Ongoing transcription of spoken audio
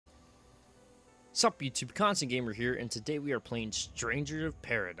Sup YouTube, Constant Gamer here, and today we are playing Stranger of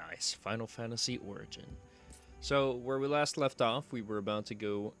Paradise, Final Fantasy Origin. So, where we last left off, we were about to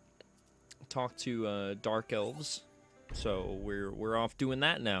go talk to Dark Elves. So, we're off doing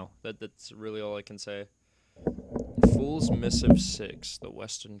that now. That's really all I can say. Fool's Missive 6, the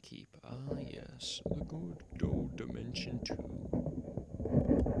Western Keep. Ah yes, the good old Dimension 2.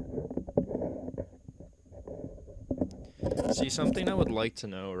 See, something I would like to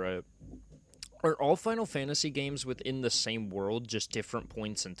know, right? Are all Final Fantasy games within the same world, just different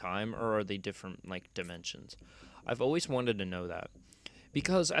points in time, or are they different, like, dimensions? I've always wanted to know that.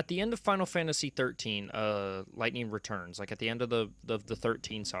 Because at the end of Final Fantasy 13, Lightning Returns, like at the end of the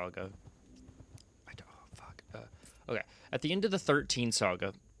 13 saga. Okay. At the end of the 13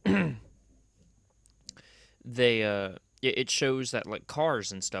 saga, it shows that, like,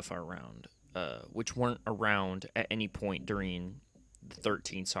 cars and stuff are around, which weren't around at any point during the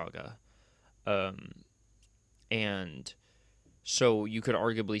 13 saga. And so you could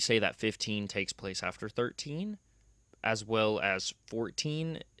arguably say that 15 takes place after 13, as well as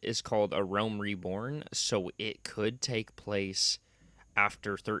 14 is called A Realm Reborn, so it could take place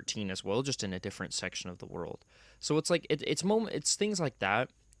after 13 as well, just in a different section of the world. So it's like it's things like that.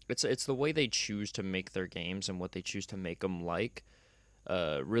 It's the way they choose to make their games and what they choose to make them like.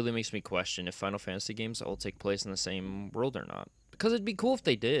 Really makes me question if Final Fantasy games all take place in the same world or not. Because it'd be cool if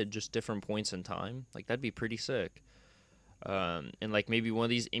they did, just different points in time. Like, that'd be pretty sick. And, like, maybe one of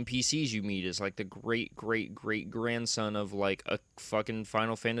these NPCs you meet is, like, the great-great-great-grandson of, like, a fucking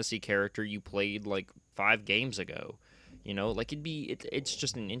Final Fantasy character you played, like, 5 games ago. You know? Like, it's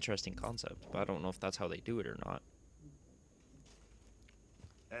just an interesting concept. But I don't know if that's how they do it or not.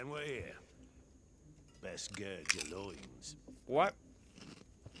 And we're here. Best gird your loins. What?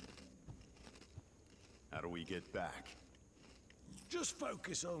 How do we get back? Just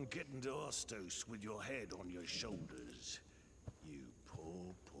focus on getting to Ostos with your head on your shoulders. You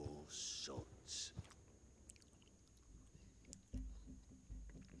poor sots.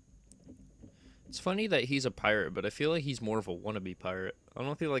 It's funny that he's a pirate, but I feel like he's more of a wannabe pirate. I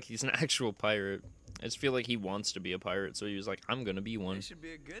don't feel like he's an actual pirate. I just feel like he wants to be a pirate, so he was like, I'm gonna be one. This should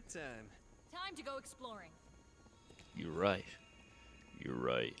be a good time. Time to go exploring. You're right. You're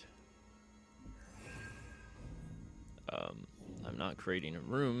right. I'm not creating a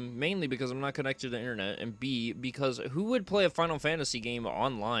room, mainly because I'm not connected to the internet, and B, because who would play a Final Fantasy game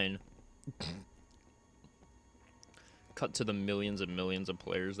online? Cut to the millions and millions of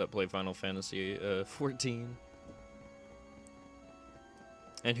players that play Final Fantasy 14.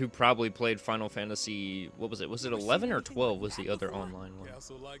 And who probably played Final Fantasy, what was it? Was it 11 or 12 was the other online one?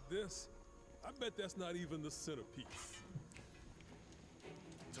 Castle like this, I bet that's not even the centerpiece.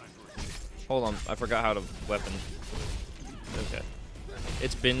 Hold on, I forgot how to weapon. Okay.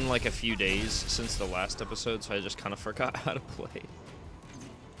 It's been like a few days since the last episode, so I just kind of forgot how to play.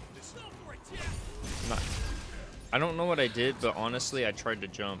 I don't know what I did, but honestly, I tried to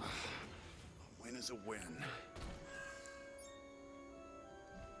jump. A win is a win.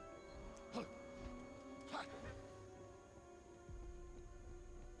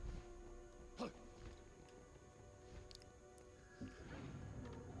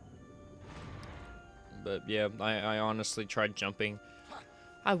 But yeah, I honestly tried jumping.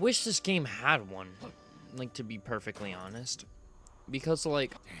 I wish this game had one, like, to be perfectly honest. Because,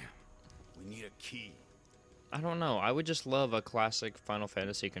 like, We need a key. I don't know, I would just love a classic Final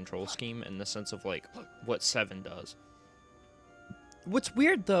Fantasy control scheme in the sense of, like, what 7 does. What's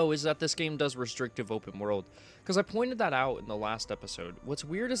weird, though, is that this game does restrictive open world. Because I pointed that out in the last episode. What's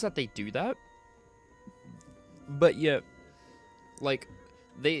weird is that they do that, but yet, like,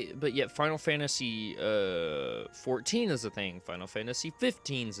 but yet Final Fantasy 14 is a thing, Final Fantasy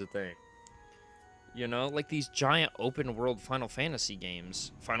 15 is a thing. You know, like these giant open world Final Fantasy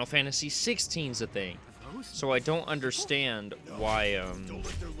games. Final Fantasy 16 is a thing. So I don't understand why Don't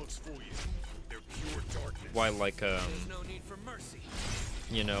let their looks fool you. They're pure darkness. why, like, There's no need for mercy.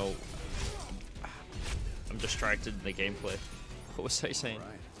 you know, I'm distracted in the gameplay. What was I saying?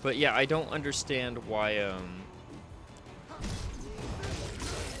 But yeah, I don't understand why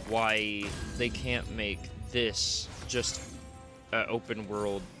they can't make this just an open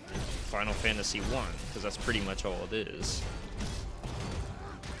world Final Fantasy 1, because that's pretty much all it is.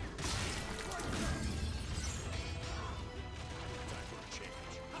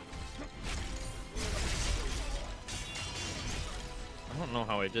 I don't know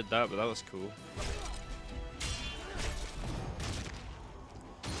how I did that, but that was cool.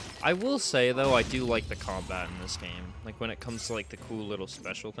 I will say, though, I do like the combat in this game. Like, when it comes to, like, the cool little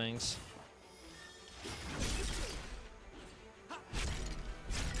special things.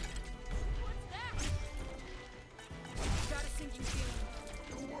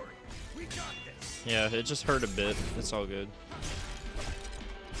 Yeah, it just hurt a bit. It's all good.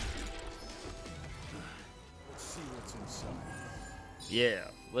 Let's see what's inside. Yeah,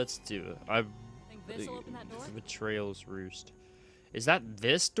 let's do it. Think this will open that door? Betrayal's Roost. Is that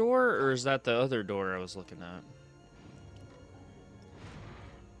this door, or is that the other door I was looking at?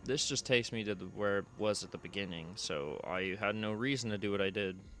 This just takes me to where it was at the beginning, so I had no reason to do what I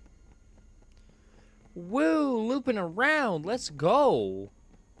did. Woo! Looping around! Let's go!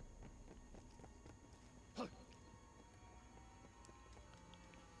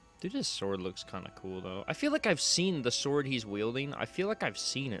 Dude, his sword looks kind of cool, though. I feel like I've seen the sword he's wielding. I feel like I've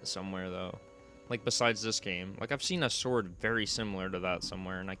seen it somewhere, though. Like, besides this game. Like, I've seen a sword very similar to that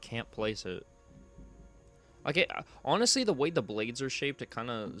somewhere, and I can't place it. Like, honestly, the way the blades are shaped, it kind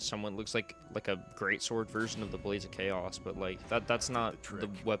of somewhat looks like a greatsword version of the Blades of Chaos, but, like, that's not the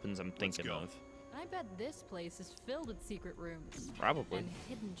weapons I'm thinking of. I bet this place is filled with secret rooms. Probably. And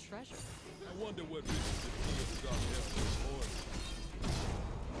hidden treasure. I wonder what reaches the king of the dark elves this morning.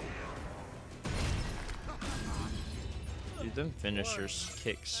 Dude, them finishers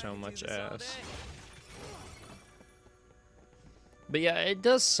kick so much ass. But yeah, it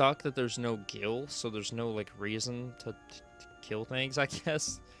does suck that there's no gil, so there's no, like, reason to kill things, I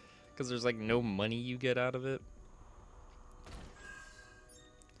guess. Because there's, like, no money you get out of it.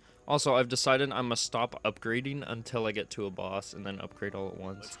 Also, I've decided I must stop upgrading until I get to a boss and then upgrade all at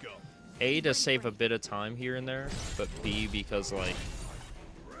once. Let's go. A, to save a bit of time here and there, but B, because, like,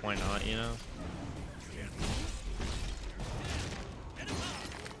 why not, you know?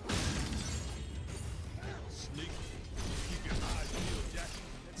 Sneak. Keep your eyes peeled, Jack.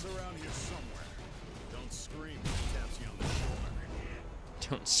 It's around here somewhere. Don't scream when he taps you on the shoulder.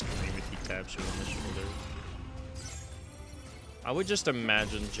 Don't scream if he taps you on the shoulder. I would just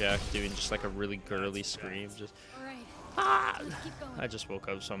imagine Jack doing just like a really girly scream, just Alright, ah! let's keep going. I just woke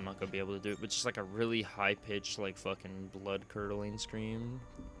up, so I'm not gonna be able to do it, but just like a really high-pitched, like fucking blood-curdling scream.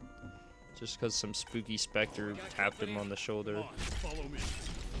 Just because some spooky specter tapped him on the shoulder. Come on, follow me.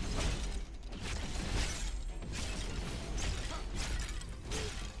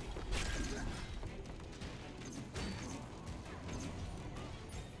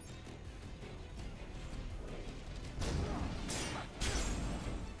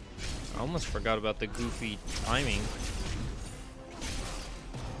 I almost forgot about the goofy timing.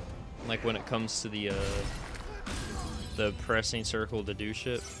 Like when it comes to the pressing circle to do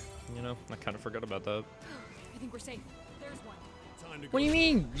shit. You know, I kind of forgot about that. I think we're safe. There's one. Time to What do go. you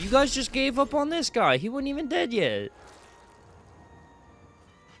mean? You guys just gave up on this guy. He wasn't even dead yet.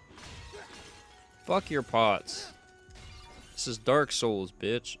 Fuck your pots. This is Dark Souls,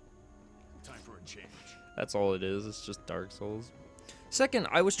 bitch. Time for a change. That's all it is. It's just Dark Souls. Second,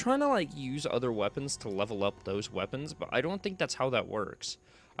 I was trying to like use other weapons to level up those weapons, but I don't think that's how that works.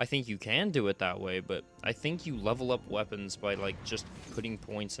 I think you can do it that way, but I think you level up weapons by like just putting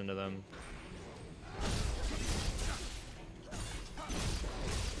points into them.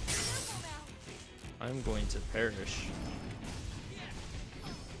 I'm going to perish.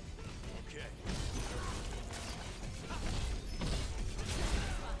 Okay.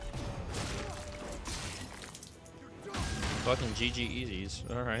 Fucking GG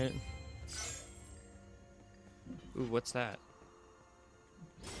Easies. Alright. Ooh, what's that?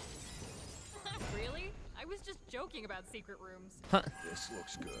 Really? I was just joking about secret rooms. This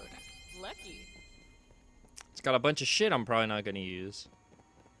looks good. Lucky. It's got a bunch of shit I'm probably not gonna use.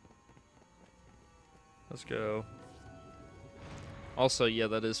 Let's go. Also, yeah,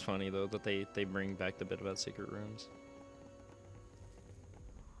 that is funny though that they bring back the bit about secret rooms.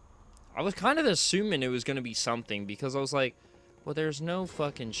 I was kind of assuming it was gonna be something because I was like, well, there's no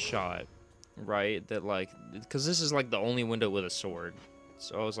fucking shot, right? That like, because this is like the only window with a sword.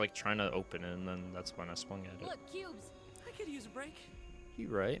 So I was like trying to open it, and then that's when I swung at it. Look, cubes. I could use a break. You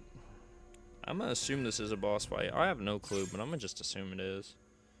right. I'm gonna assume this is a boss fight. I have no clue, but I'm gonna just assume it is.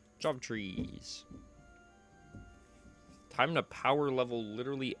 Job trees. Time to power level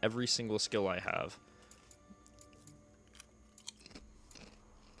literally every single skill I have.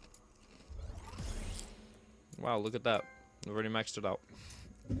 Wow, look at that. I've already maxed it out.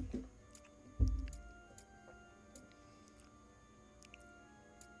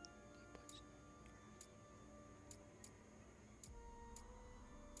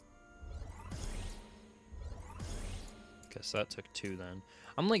 Guess that took 2 then.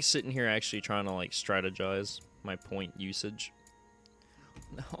 I'm like sitting here actually trying to like strategize my point usage.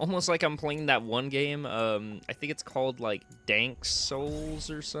 Almost like I'm playing that one game, I think it's called like Dank Souls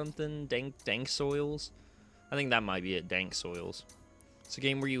or something. Dank Soils. I think that might be it, Dank Soils. It's a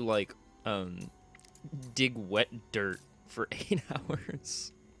game where you like dig wet dirt for 8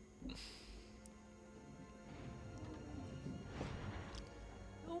 hours.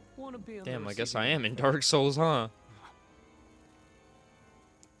 Wanna be on Damn, the I guess receiving I am end in of Dark Souls, huh?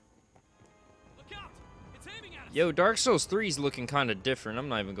 Look out! It's aiming at us. Yo, Dark Souls 3 is looking kind of different. I'm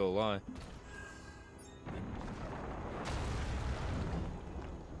not even gonna lie.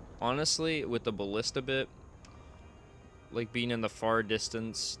 Honestly, with the ballista bit, like being in the far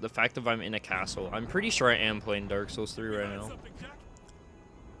distance, the fact that I'm in a castle, I'm pretty sure I am playing Dark Souls 3 right now. Something, Jack?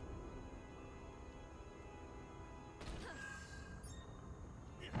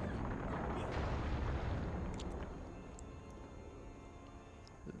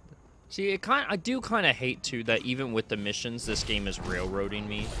 See, I do kind of hate too that even with the missions, this game is railroading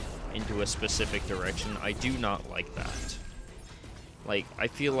me into a specific direction. I do not like that. Like, I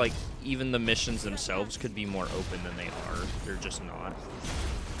feel like even the missions themselves could be more open than they are. They're just not.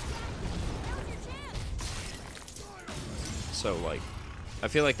 So, like, I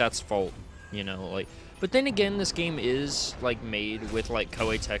feel like that's fault, you know, like. But then again, this game is, like, made with, like,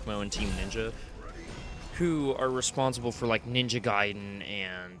 Koei Tecmo and Team Ninja, who are responsible for, like, Ninja Gaiden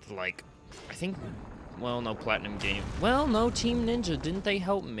and, like, I think, well, no, Platinum Game. Well, no, Team Ninja, didn't they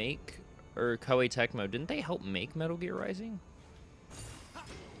help make, or Koei Tecmo, didn't they help make Metal Gear Rising?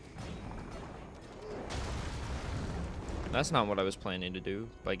 That's not what I was planning to do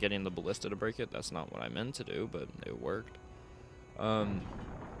by getting the ballista to break it. That's not what I meant to do, but it worked. I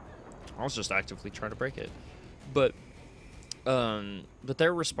was just actively trying to break it. But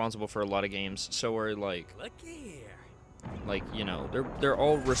they're responsible for a lot of games. So are Looky here. you know, they're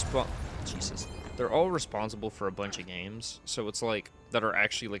all they're all responsible for a bunch of games. So it's like that are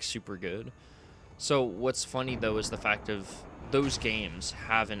actually like super good. So what's funny though is the fact of those games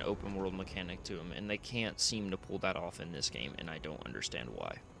have an open world mechanic to them, and they can't seem to pull that off in this game, and I don't understand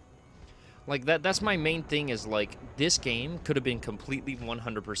why. Like, that's my main thing is, like, this game could have been completely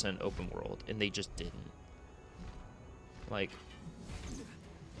 100% open world, and they just didn't. Like,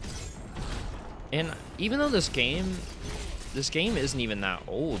 and even though this game isn't even that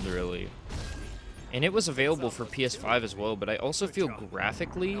old, really. And it was available for PS5 as well, but I also feel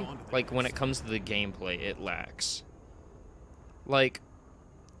graphically, like, when it comes to the gameplay, it lacks. Like,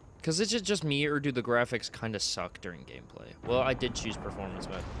 because is it just me, or do the graphics kind of suck during gameplay? Well, I did choose performance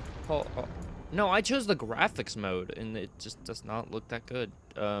mode. No, I chose the graphics mode, and it just does not look that good.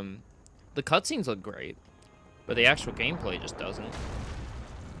 The cutscenes look great, but the actual gameplay just doesn't.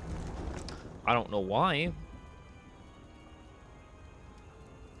 I don't know why.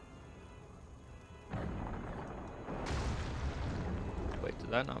 Wait,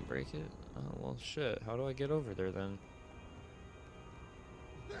 did that not break it? Oh, well, shit. How do I get over there, then?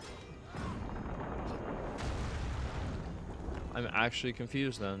 I'm actually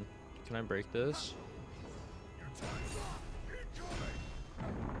confused then. Can I break this?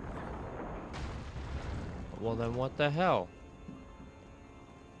 Well then what the hell?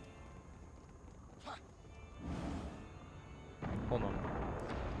 Hold on.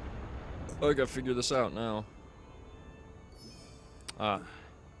 Oh, I gotta figure this out now.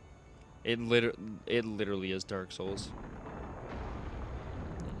 It literally is Dark Souls.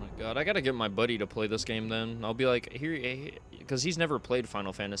 God, I gotta get my buddy to play this game then. I'll be like, here, because he's never played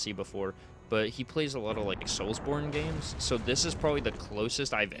Final Fantasy before, but he plays a lot of, like, Soulsborne games, so this is probably the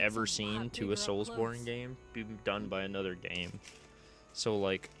closest I've ever seen to a Soulsborne game being done by another game. So,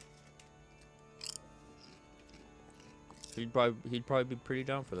 like, he'd probably be pretty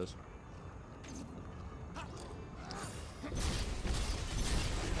down for this.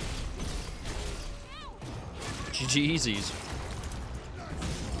 GG's.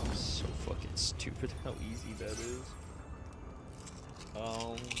 Stupid how easy that is.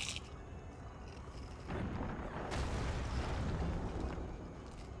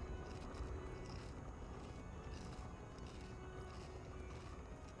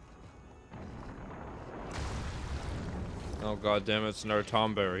 Oh god damn it, it's another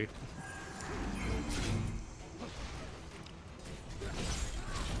Tomberry.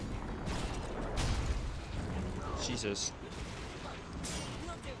 Jesus.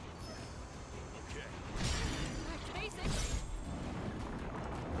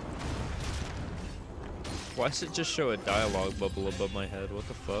 Why does it just show a dialogue bubble above my head? What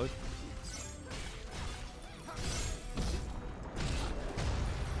the fuck?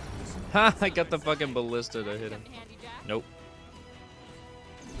 Ha! I got the fucking ballista to hit him. Nope.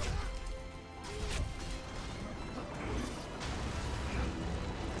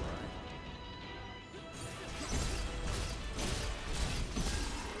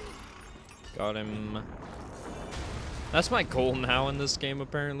 Got him. That's my goal now in this game,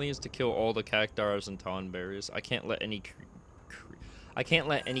 apparently, is to kill all the cactars and tonberries. I can't let any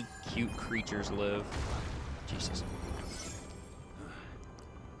cute creatures live. Jesus.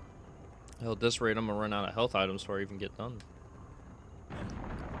 Hell, at this rate, I'm gonna run out of health items before I even get done.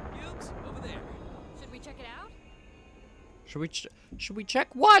 Cubes, over there. Should we check it out? Should we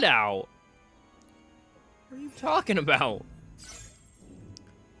check what out? What are you talking about?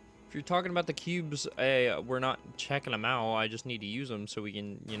 If you're talking about the cubes, we're not checking them out. I just need to use them so we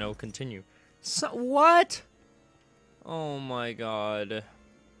can, you know, continue. So, what? Oh my god.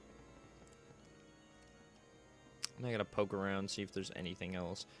 I gotta poke around, see if there's anything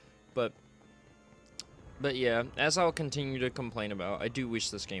else. But yeah, as I'll continue to complain about, I do wish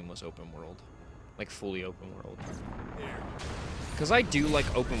this game was open world. Like, fully open world. Because I do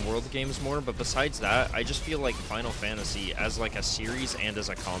like open world games more, but besides that, I just feel like Final Fantasy, as like a series and as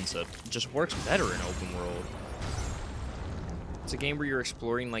a concept, just works better in open world. It's a game where you're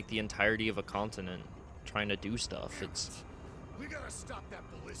exploring like the entirety of a continent, trying to do stuff. We gotta stop that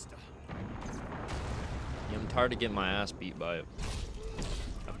ballista. Yeah, I'm tired of getting my ass beat by it.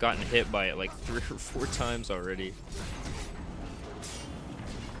 I've gotten hit by it like 3 or 4 times already.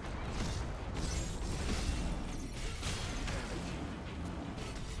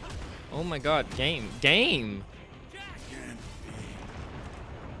 Oh my god, game!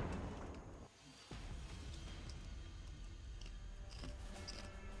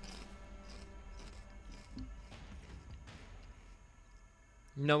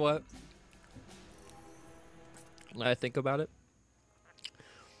 You know what? When I think about it,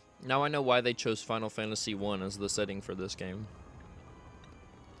 now I know why they chose Final Fantasy 1 as the setting for this game.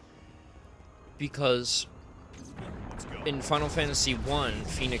 Because in Final Fantasy 1,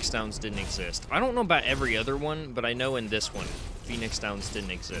 Phoenix Downs didn't exist. I don't know about every other one, but I know in this one, Phoenix Downs didn't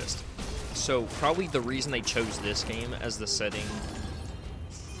exist. So probably the reason they chose this game as the setting,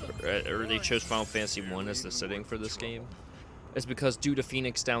 or they chose Final Fantasy 1 as the setting for this game, is because due to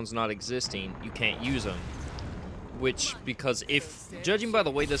Phoenix Downs not existing, you can't use them. Which, because if, judging by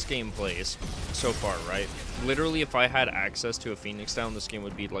the way this game plays so far, right? Literally, if I had access to a Phoenix Down, this game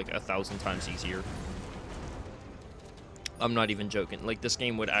would be like 1,000 times easier. I'm not even joking. Like, this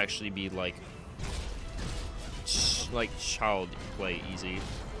game would actually be like child play easy.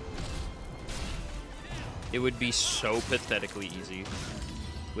 It would be so pathetically easy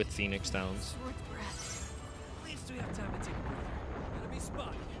with Phoenix Downs. Short breath. At least we have time to take a breather. Gotta be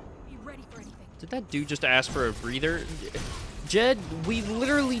spotty. Be ready for anything. Did that dude just ask for a breather? Jed, we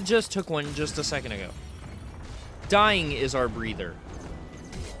literally just took one just a second ago. Dying is our breather.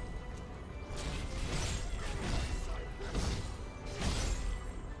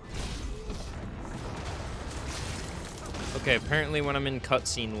 Okay, apparently when I'm in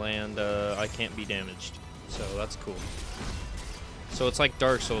cutscene land, I can't be damaged. So that's cool. So it's like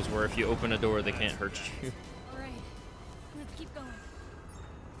Dark Souls, where if you open a door, they can't hurt you. Alright, let's keep going.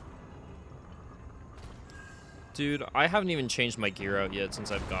 Dude, I haven't even changed my gear out yet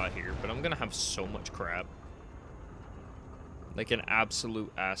since I've got here, but I'm gonna have so much crap. Like an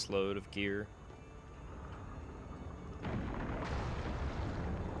absolute ass load of gear.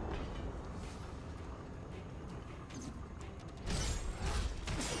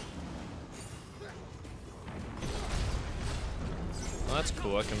 Well, that's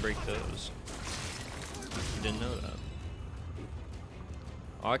cool, I can break those. Didn't know that.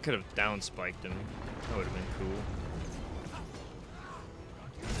 Oh, I could have down spiked him. That would have been cool.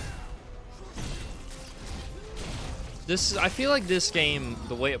 I feel like this game,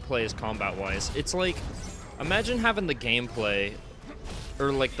 the way it plays combat-wise, it's like, imagine having the gameplay,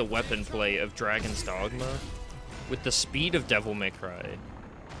 or like the weapon play of Dragon's Dogma, with the speed of Devil May Cry.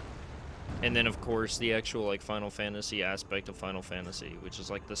 And then, of course, the actual like Final Fantasy aspect of Final Fantasy, which is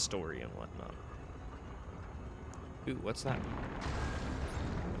like the story and whatnot. Ooh, what's that?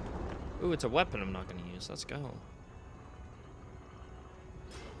 Ooh, it's a weapon I'm not gonna use. Let's go.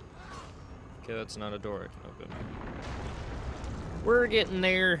 Okay, that's not a door I can open. We're getting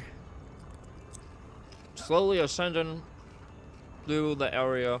there. Slowly ascending through the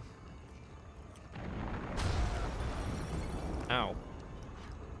area. Ow.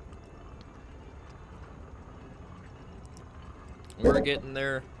 We're getting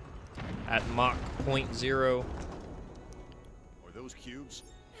there at Mach 0.0. Are those cubes?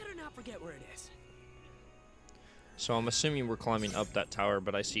 Better not forget where it is. So I'm assuming we're climbing up that tower,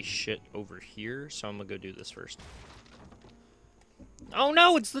 but I see shit over here, so I'm gonna go do this first. Oh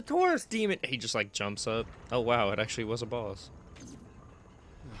no, it's the Taurus demon! He just like jumps up. Oh wow, it actually was a boss.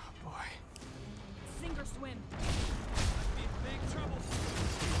 Oh boy. Sink or swim. Might be in big trouble.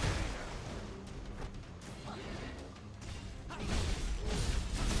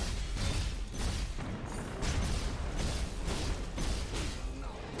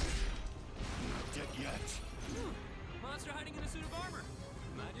 Dead yet. Monster hiding in a suit of armor.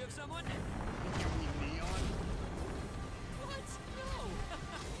 Remind you of someone?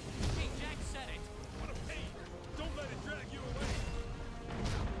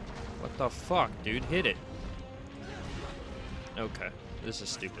 The fuck, dude? Hit it. Okay. This is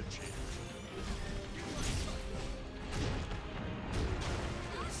stupid.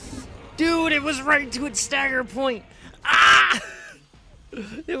 Dude, it was right to its stagger point. Ah!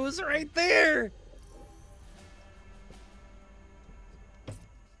 It was right there.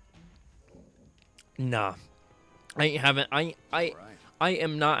 Nah. I ain't having I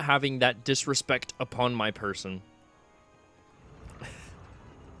am not having that disrespect upon my person.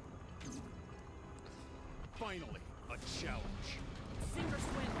 Finally, a challenge. Sink or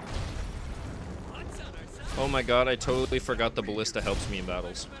swim. Let's on our side. Oh my god, I totally forgot the ballista helps me in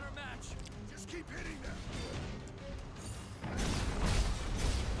battles. Better match. Just keep hitting them.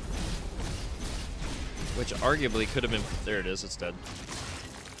 Which arguably could have been... There it is, it's dead.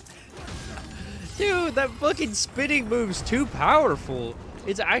 Dude, that fucking spinning move's too powerful.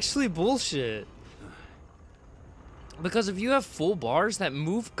 It's actually bullshit. Because if you have full bars, that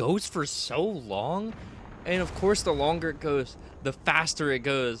move goes for so long. And of course, the longer it goes, the faster it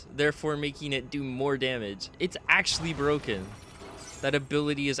goes, therefore making it do more damage. It's actually broken. That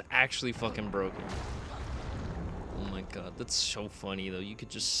ability is actually fucking broken. Oh my god, that's so funny though. You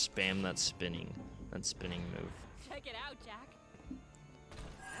could just spam that spinning move. Check it out, Jack.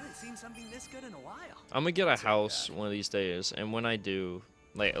 I haven't seen something this good in a while. I'm gonna get a house one of these days, and when I do,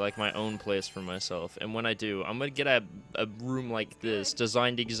 like my own place for myself, and when I do, I'm gonna get a room like this,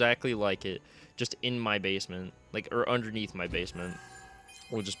 designed exactly like it, just in my basement, like, or underneath my basement.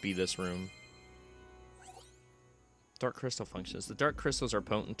 Will just be this room. Dark crystal functions. The dark crystals are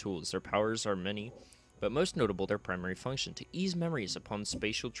potent tools. Their powers are many, but most notable their primary function, to ease memories upon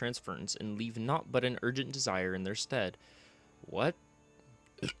spatial transference and leave naught but an urgent desire in their stead. What?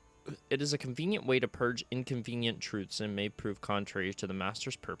 It is a convenient way to purge inconvenient truths and may prove contrary to the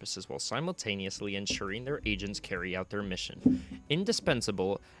Master's purposes while simultaneously ensuring their agents carry out their mission.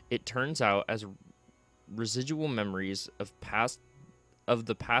 Indispensable, it turns out, as residual memories of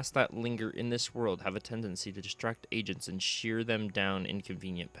the past that linger in this world have a tendency to distract agents and shear them down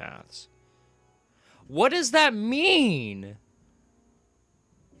inconvenient paths. What does that mean?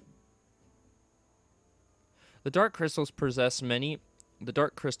 The dark crystals possess many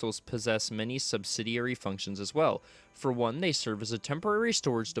subsidiary functions as well. For one, they serve as a temporary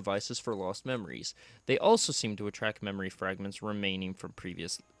storage devices for lost memories. They also seem to attract memory fragments remaining from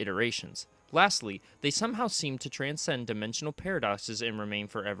previous iterations. Lastly, they somehow seem to transcend dimensional paradoxes and remain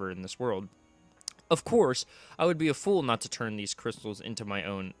forever in this world. Of course, I would be a fool not to turn these crystals into my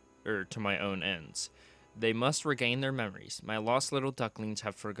own ends. They must regain their memories. My lost little ducklings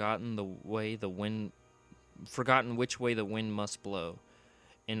have forgotten which way the wind must blow,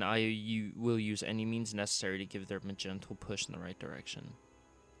 and I will use any means necessary to give them a gentle push in the right direction.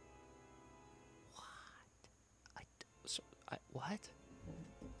 What?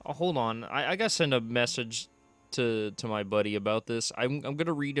 Oh, hold on. I gotta send a message to my buddy about this. I'm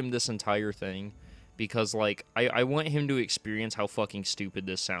gonna read him this entire thing because, like, I want him to experience how fucking stupid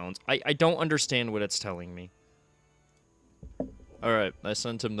this sounds. I don't understand what it's telling me. Alright, I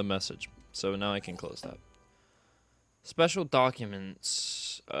sent him the message, so now I can close that. Special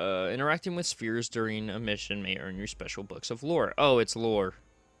documents. Interacting with spheres during a mission may earn you special books of lore. Oh, it's lore.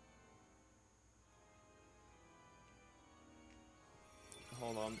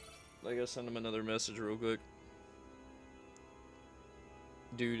 Hold on. I gotta send him another message real quick.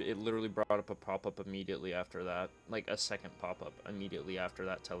 Dude, it literally brought up a pop-up immediately after that. Like, a second pop-up immediately after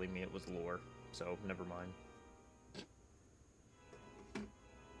that telling me it was lore. So, never mind.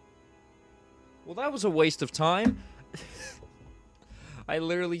 Well, that was a waste of time. I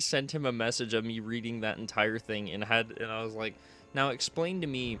literally sent him a message of me reading that entire thing and I was like, now explain to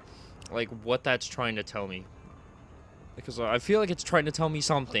me, like, what that's trying to tell me. Because I feel like it's trying to tell me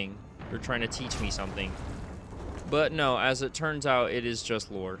something. Or trying to teach me something. But no, as it turns out, it is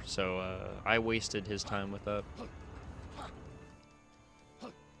just lore. So, I wasted his time with that.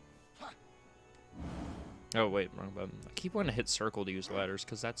 Oh, wait, wrong button. I keep wanting to hit circle to use ladders,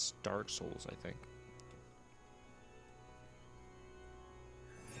 because that's Dark Souls, I think.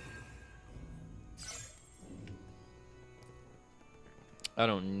 I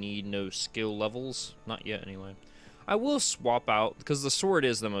don't need no skill levels. Not yet, anyway. I will swap out, because the sword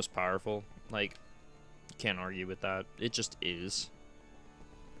is the most powerful. Like, you can't argue with that. It just is.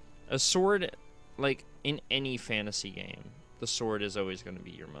 A sword, like, in any fantasy game, the sword is always going to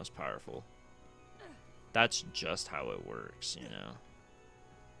be your most powerful. That's just how it works, you know.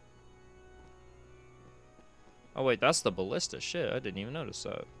 Oh, wait, that's the ballista. Shit, I didn't even notice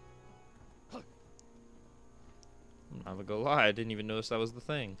that. I'm not gonna lie, I didn't even notice that was the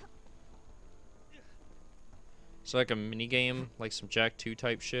thing. It's like a mini game, like some Jak 2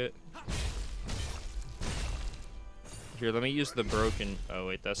 type shit. Here, let me use the broken... Oh,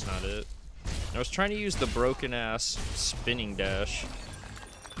 wait, that's not it. I was trying to use the broken-ass spinning dash.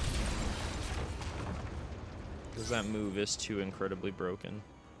 Because that move is too incredibly broken.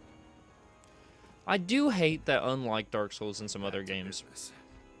 I do hate that, unlike Dark Souls and some other games,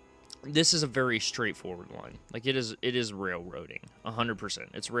 this is a very straightforward line. Like, it is railroading. 100%.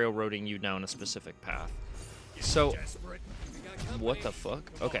 It's railroading you down a specific path. So, what the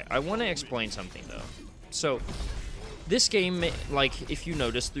fuck? Okay, I want to explain something, though. So, this game, like, if you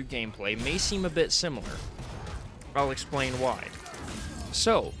notice through gameplay, may seem a bit similar. I'll explain why.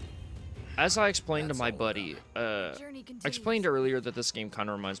 So, as I explained to my buddy, I explained earlier that this game kind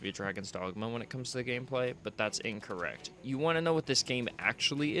of reminds me of Dragon's Dogma when it comes to the gameplay, but that's incorrect. You want to know what this game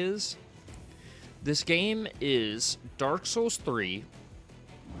actually is? This game is Dark Souls 3.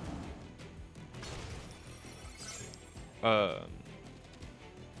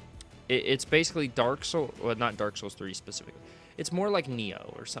 It's basically Dark Souls, well, not Dark Souls 3 specifically. It's more like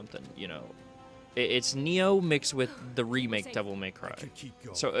Neo or something, you know. It's Neo mixed with the remake Devil May Cry.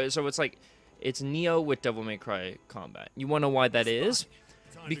 So it's like, it's Neo with Devil May Cry combat. You want to know why that is?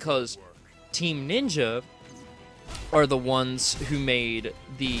 Because Team Ninja are the ones who made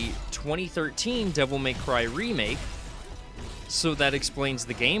the 2013 Devil May Cry remake, so that explains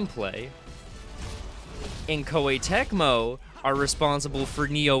the gameplay. And Koei Tecmo are responsible for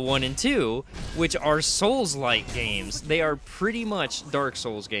Neo 1 and 2, which are Souls-like games. They are pretty much Dark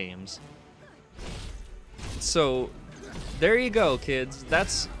Souls games. So, there you go, kids.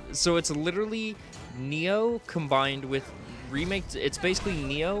 So it's literally Neo combined with remake. It's basically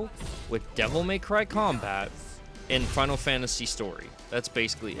Neo with Devil May Cry combat and Final Fantasy story. That's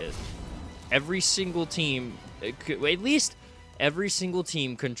basically it. Every single team, at least every single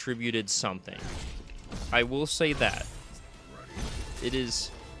team contributed something. I will say that.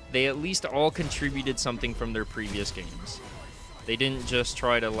 They at least all contributed something from their previous games. They didn't just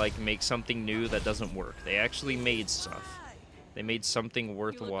try to, like, make something new that doesn't work. They actually made stuff. They made something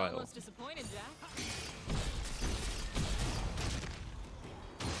worthwhile. You look almost disappointed, Jak.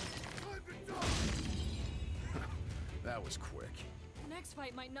 That was quick. The next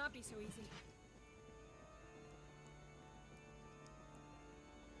fight might not be so easy.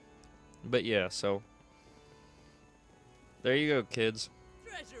 But yeah, so there you go, kids.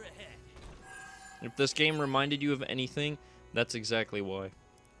 Treasure ahead. If this game reminded you of anything, that's exactly why.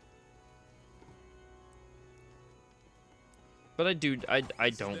 But I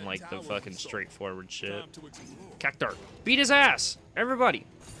don't like the fucking straightforward shit. Cactar, beat his ass! Everybody,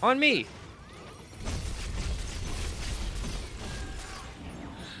 on me!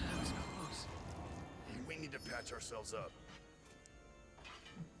 That was close. We need to patch ourselves up.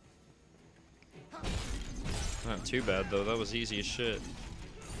 Not too bad though, that was easy as shit.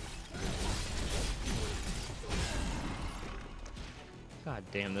 God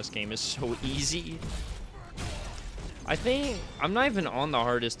damn, this game is so easy. I think I'm not even on the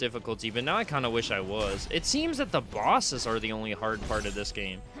hardest difficulty, but now I kind of wish I was. It seems that the bosses are the only hard part of this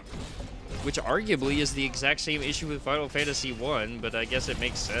game, which arguably is the exact same issue with Final Fantasy 1, but I guess it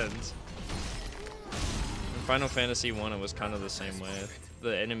makes sense. In Final Fantasy 1, it was kind of the same way.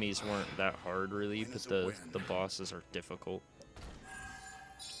 The enemies weren't that hard, really, but the bosses are difficult.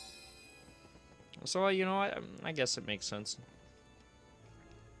 So, you know, I guess it makes sense.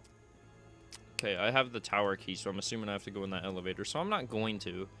 Okay, I have the tower key, so I'm assuming I have to go in that elevator. So I'm not going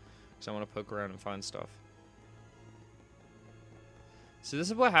to, because I want to poke around and find stuff. See, this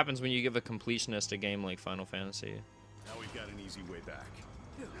is what happens when you give a completionist a game like Final Fantasy. Now we've got an easy way back.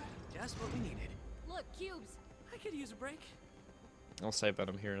 Phew, just what we needed. Look, cubes. I could use a break. I'll say about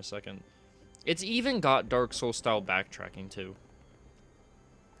him here in a second. It's even got Dark Souls style backtracking too.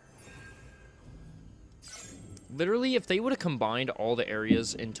 Literally, if they would have combined all the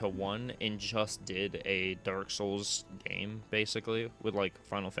areas into one and just did a Dark Souls game, basically, with, like,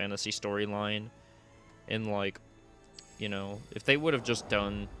 Final Fantasy storyline, and, like, you know, if they would have just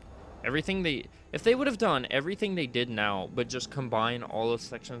done everything if they would have done everything they did now, but just combine all the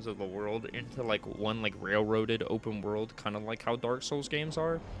sections of the world into, like, one, like, railroaded open world, kind of like how Dark Souls games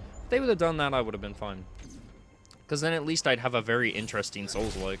are, if they would have done that, I would have been fine. Because then at least I'd have a very interesting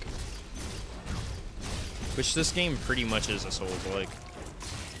Souls-like. Which this game pretty much is a Souls-like.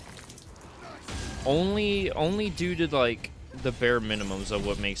 Only due to, like, the bare minimums of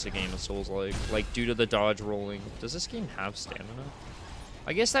what makes a game a Souls-like. Like, due to the dodge rolling. Does this game have stamina?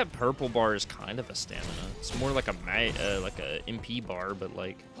 I guess that purple bar is kind of a stamina. It's more like a MP bar, but,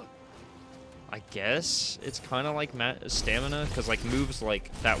 like, I guess it's kind of like stamina, because like moves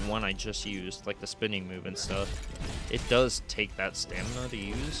like that one I just used, like the spinning move and stuff, it does take that stamina to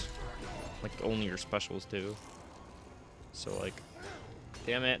use. Like only your specials do. So like,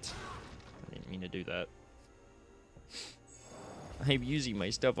 damn it. I didn't mean to do that. I'm using my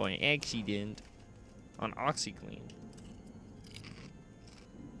stuff on accident. On OxyClean.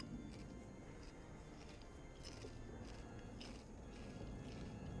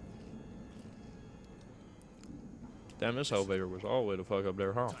 Damn, this elevator was all the way the fuck up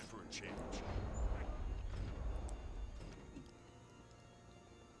there, huh? Time for a change.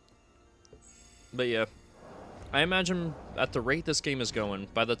 But yeah, I imagine at the rate this game is going,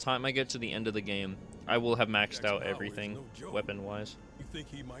 by the time I get to the end of the game, I will have maxed out everything, weapon-wise. You think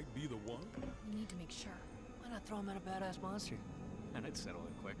he might be the one? We need to make sure. Why not throw him at a badass monster? And I'd settle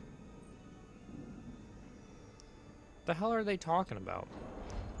in quick. The hell are they talking about?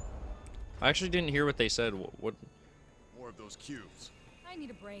 I actually didn't hear what they said. What? More of those cubes. I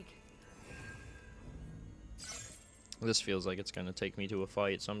need a break. This feels like it's gonna take me to a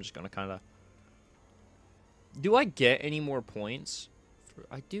fight, so I'm just gonna kind of. Do I get any more points?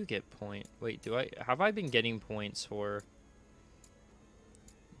 I do get point. Wait, do I? Have I been getting points for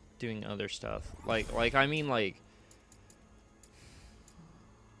doing other stuff? Like I mean, like.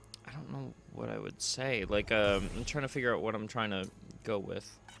 I don't know what I would say. Like, I'm trying to figure out what I'm trying to go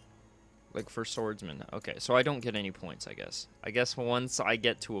with. Like for swordsman. Okay, so I don't get any points, I guess. I guess once I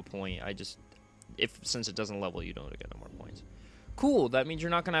get to a point, I just, since it doesn't level, you don't get no more points. Cool, that means you're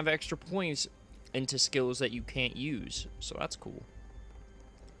not gonna have extra points into skills that you can't use. So that's cool.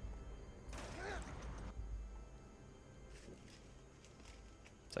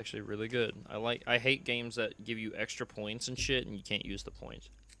 It's actually really good. I hate games that give you extra points and shit and you can't use the points.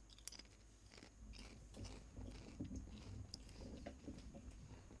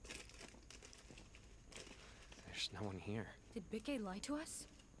 There's no one here. Did Bikke lie to us?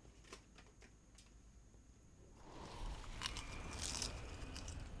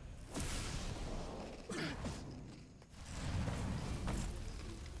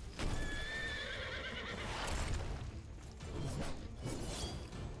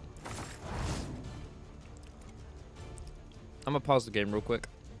 I'm gonna pause the game real quick.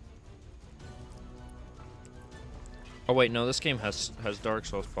 Oh wait, no, this game has Dark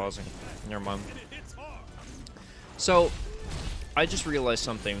Souls pausing. Never mind. So, I just realized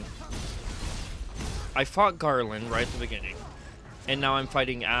something. I fought Garland right at the beginning, and now I'm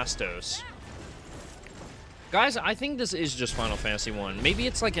fighting Astos. Guys, I think this is just Final Fantasy 1. Maybe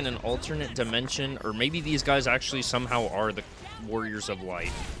it's like in an alternate dimension, or maybe these guys actually somehow are the Warriors of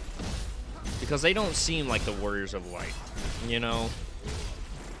Light. Because they don't seem like the Warriors of Light, you know?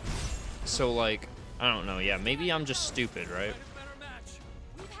 So, like, I don't know, yeah, maybe I'm just stupid, right?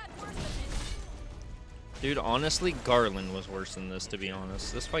 Dude, honestly, Garland was worse than this, to be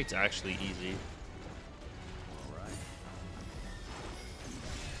honest. This fight's actually easy.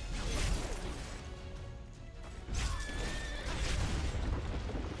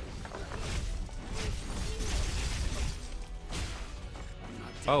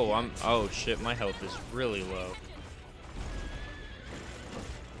 Oh shit, my health is really low.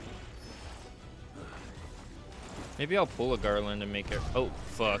 Maybe I'll pull a Garland and make it. Oh,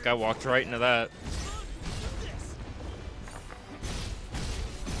 fuck, I walked right into that.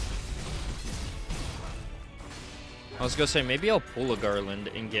 I was gonna say, maybe I'll pull a Garland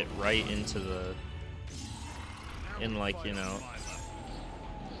and get right into the. In, like, you know.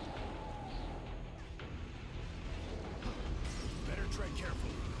 Better tread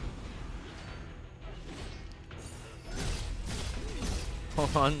carefully.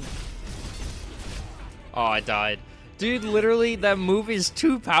 Hold on. Oh, I died. Dude, literally, that move is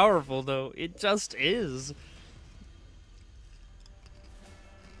too powerful, though. It just is.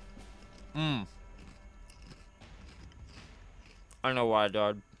 I don't know why I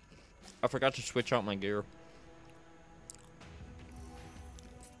died. I forgot to switch out my gear.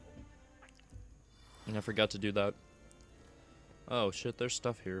 And I forgot to do that. Oh, shit, there's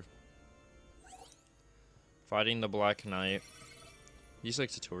stuff here. Fighting the Black Knight. These like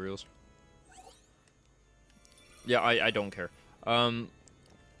tutorials. Yeah, I don't care.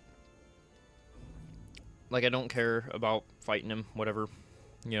 Like, I don't care about fighting him, whatever.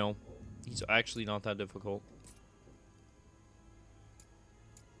 You know, he's actually not that difficult.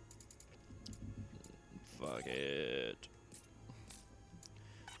 Fuck it.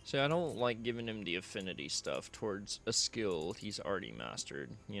 See, I don't like giving him the affinity stuff towards a skill he's already mastered.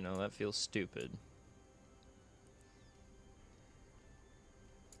 You know, that feels stupid.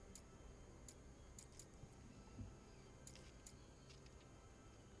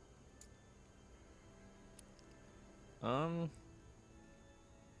 Hmm.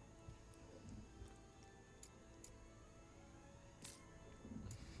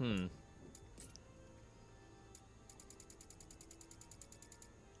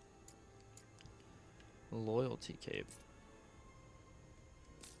 Loyalty cape.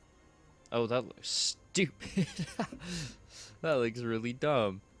 Oh, that looks stupid. That looks really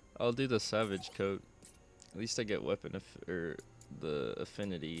dumb. I'll do the savage coat. At least I get weapon or the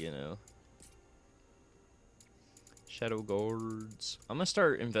affinity, you know. Shadow guards. I'm gonna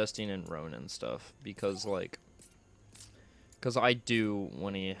start investing in Ronin stuff because, like, I do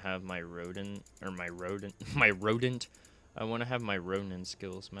want to have my rodent my rodent. I want to have my Ronin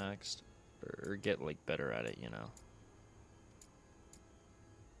skills maxed or get like better at it, you know.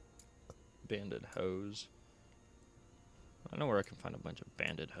 Banded hose. I know where I can find a bunch of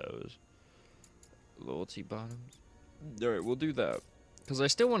banded hose. Loyalty bottoms. Alright, we'll do that. Because I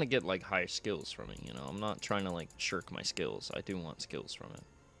still want to get, like, high skills from it, you know? I'm not trying to, like, shirk my skills. I do want skills from it.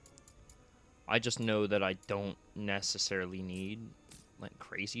 I just know that I don't necessarily need, like,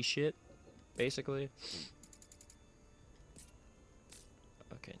 crazy shit, basically.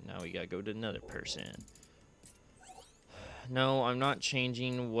 Okay, now we gotta go to another person. No, I'm not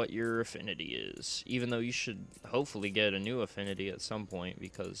changing what your affinity is. Even though you should hopefully get a new affinity at some point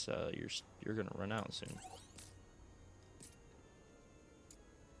because you're gonna run out soon.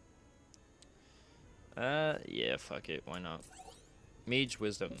 Yeah, fuck it. Why not? Mage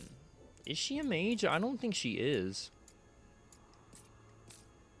Wisdom. Is she a mage? I don't think she is.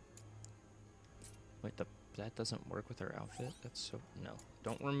 Wait, that doesn't work with her outfit? That's so... No.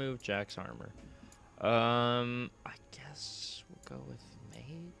 Don't remove Jack's armor. I guess we'll go with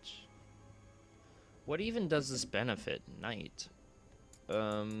mage. What even does this benefit? Knight.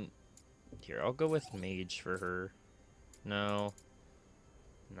 Here, I'll go with mage for her. No.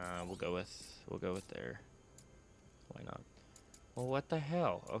 Nah, we'll go with there. Why not? Well, what the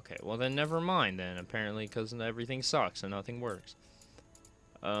hell? Okay, well then never mind then, apparently, because everything sucks and nothing works.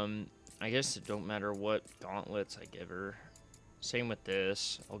 I guess it don't matter what gauntlets I give her. Same with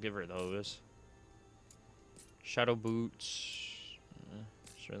this. I'll give her those. Shadow boots.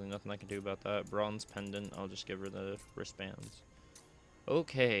 There's really nothing I can do about that. Bronze pendant. I'll just give her the wristbands.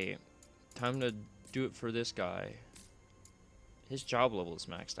 Okay. Time to do it for this guy. His job level is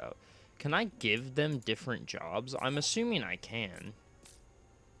maxed out. Can I give them different jobs? I'm assuming I can.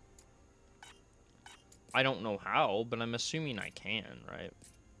 I don't know how, but I'm assuming I can, right?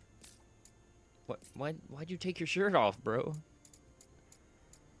 What? Why'd you take your shirt off, bro?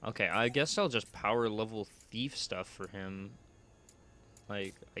 Okay, I guess I'll just power level thief stuff for him.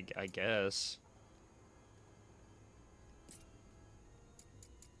 Like, I guess.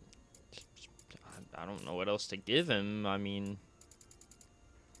 I don't know what else to give him. I mean...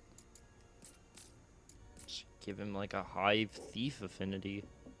 Just give him, like, a high thief affinity.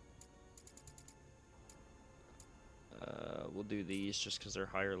 We'll do these just because they're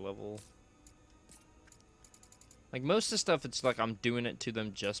higher level. Like, most of the stuff, it's like I'm doing it to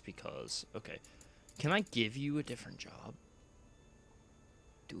them just because. Okay. Can I give you a different job?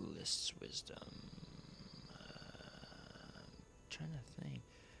 Duelist's wisdom. Trying to think.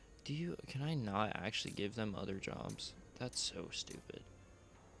 Can I not actually give them other jobs? That's so stupid.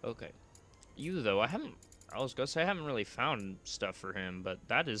 Okay. You, though, I was gonna say I haven't really found stuff for him, but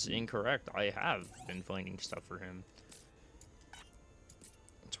that is incorrect. I have been finding stuff for him.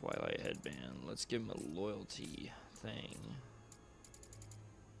 Twilight headband. Let's give him a loyalty thing.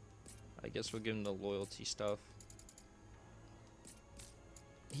 I guess we'll give him the loyalty stuff.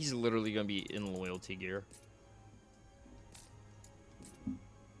 He's literally gonna be in loyalty gear.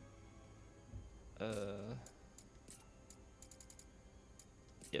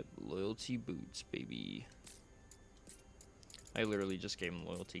 Yep, loyalty boots, baby. I literally just gave him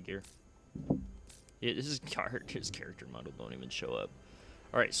loyalty gear. Yeah, his character model don't even show up.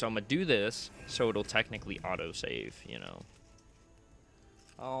 Alright, so I'm gonna do this, so it'll technically auto-save, you know.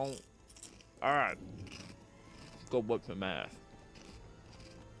 Oh. Alright. Go work the math.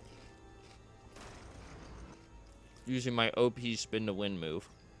 Using my OP spin to win move.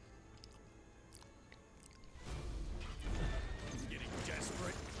 Getting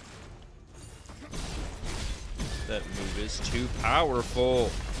desperate. That move is too powerful.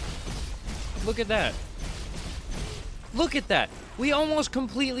 Look at that. Look at that. We almost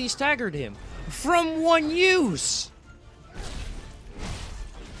completely staggered him from one use.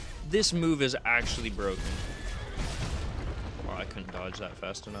 This move is actually broken. Oh, I couldn't dodge that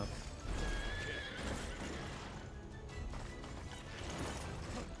fast enough.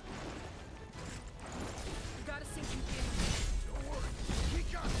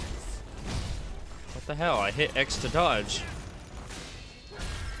 the hell? I hit X to dodge.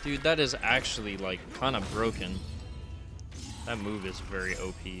 Dude, that is actually, like, kind of broken. That move is very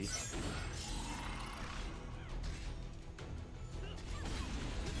OP.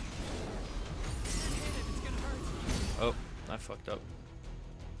 Oh, I fucked up.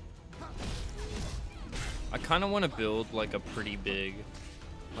 I kind of want to build, like, a pretty big,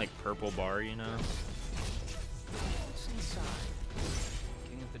 like, purple bar, you know? What's inside?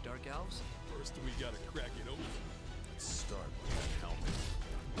 King of the Dark Elves? First, we gotta crack it open. Let's start with that helmet.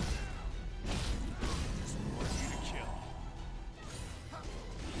 Just want you to kill.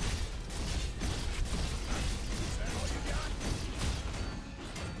 Is that all you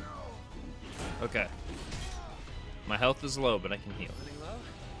got? Okay. My health is low, but I can heal. Running low?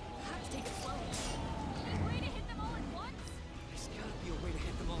 Have to take it slow. There's a way to hit them all at once? There's gotta be a way to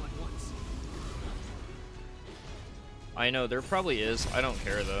hit them all at once. I know, there probably is. I don't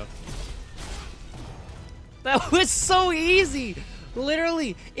care, though. That was so easy!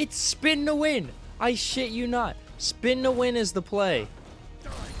 Literally, it's spin to win. I shit you not. Spin to win is the play.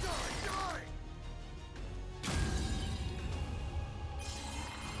 Die, die, die!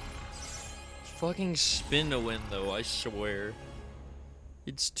 Fucking spin to win, though, I swear.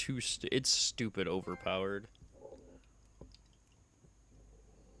 It's it's stupid overpowered.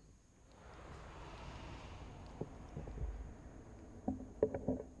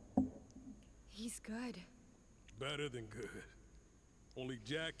 He's good. Better than good. Only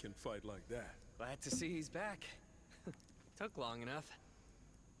Jack can fight like that. Glad to see he's back. Took long enough.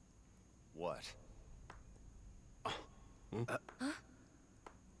 What?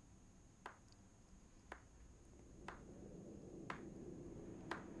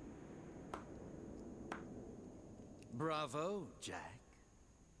 Bravo, Jack.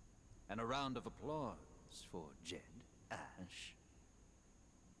 And a round of applause for Jed Ash.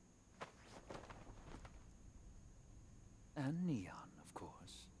 And Neon, of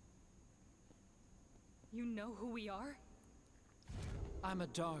course. You know who we are? I'm a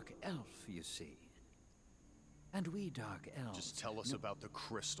dark elf, you see. And we dark elves... Just tell us about the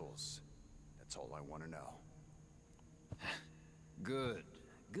crystals. That's all I want to know. Good,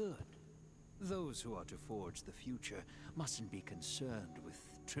 good. Those who are to forge the future mustn't be concerned with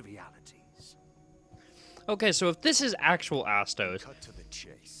trivialities. Okay, so if this is actual Astos, Cut to the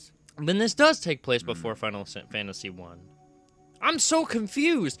chase. then this does take place before Final Fantasy 1. I'm so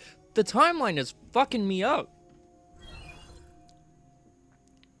confused. The timeline is fucking me up.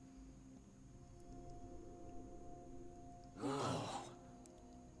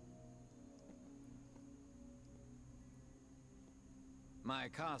 My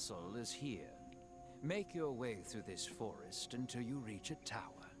castle is here. Make your way through this forest until you reach a tower.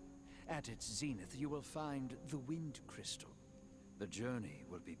 At its zenith, you will find the Wind Crystal. The journey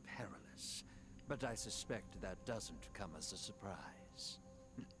will be perilous, but I suspect that doesn't come as a surprise.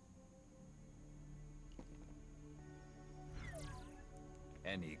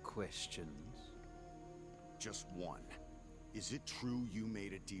 Any questions? Just one. Is it true you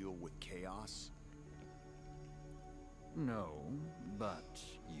made a deal with Chaos? No, but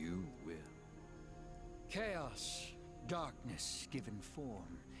you will. Chaos, darkness given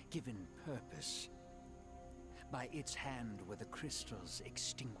form, given purpose. By its hand were the crystals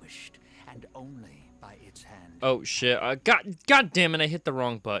extinguished, and only by its hand. Oh shit! God damn it! I hit the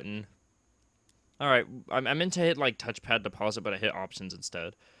wrong button. All right, I meant to hit like touchpad deposit, but I hit options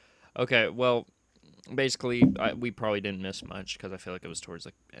instead. Okay, well, basically, we probably didn't miss much because I feel like it was towards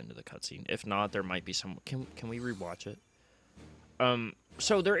the end of the cutscene. If not, there might be some. Can we rewatch it?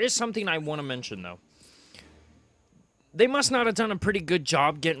 So there is something I want to mention though. They must not have done a pretty good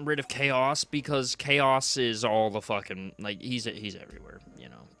job getting rid of Chaos, because Chaos is all the fucking, like, he's everywhere, you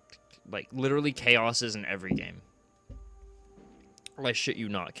know. Like, literally Chaos is in every game. I shit you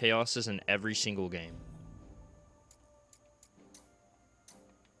not. Chaos is in every single game.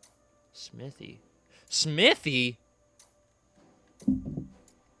 Smithy. Smithy?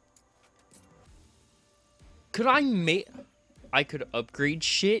 Could I could upgrade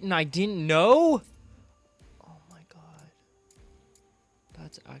shit and I didn't know?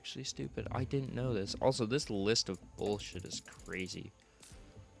 That's actually stupid. I didn't know this. Also, this list of bullshit is crazy.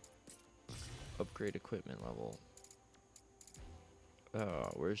 Upgrade equipment level. Oh,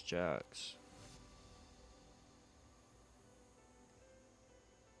 where's Jax?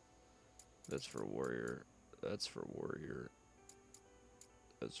 That's for warrior. That's for warrior.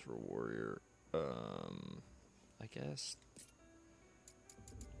 That's for warrior. I guess.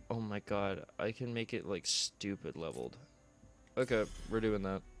 Oh my god, I can make it like stupid leveled. Okay, we're doing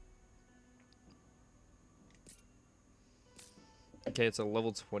that. Okay, it's a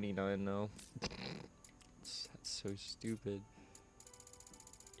level 29 now. so stupid.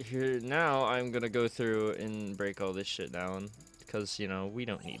 Here, now I'm gonna go through and break all this shit down. Because, you know, we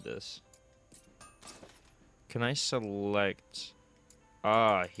don't need this. Can I select...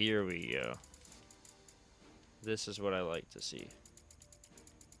 Ah, here we go. This is what I like to see.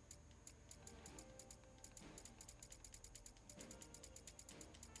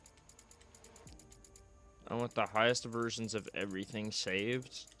 I want the highest versions of everything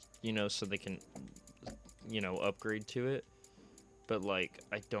saved, you know, so they can, you know, upgrade to it. But, like,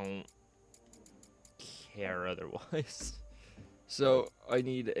 I don't care otherwise. So, I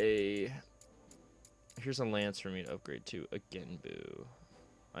need a... Here's a lance for me to upgrade to. A Genbu.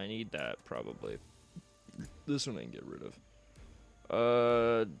 I need that, probably. This one I can get rid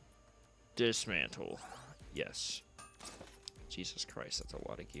of. Dismantle. Yes. Jesus Christ, that's a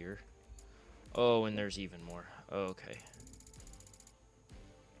lot of gear. Oh, and there's even more. Okay.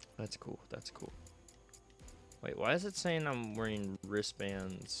 That's cool. That's cool. Wait, why is it saying I'm wearing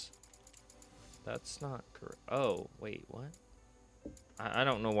wristbands? That's not correct. Oh, wait, what? I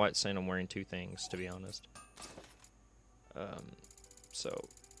don't know why it's saying I'm wearing two things, to be honest. So.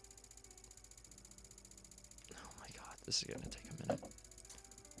 Oh my god, this is gonna take a minute.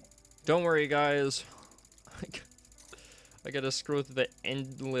 Don't worry, guys. I gotta scroll through the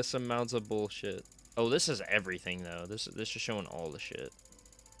endless amounts of bullshit. Oh, this is everything, though. This is showing all the shit.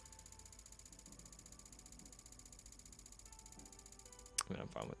 I mean, I'm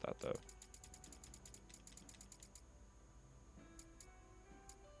fine with that, though.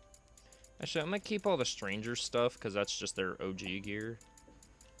 Actually, I'm gonna keep all the stranger stuff, because that's just their OG gear.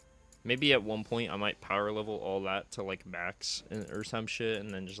 Maybe at one point, I might power level all that to, like, max or some shit,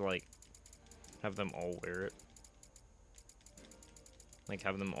 and then just, like, have them all wear it. Like,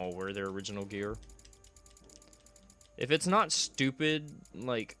 have them all wear their original gear. If it's not stupid,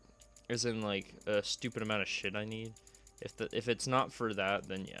 like, as in, like, a stupid amount of shit I need, if it's not for that,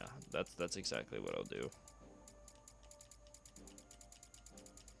 then yeah, that's exactly what I'll do.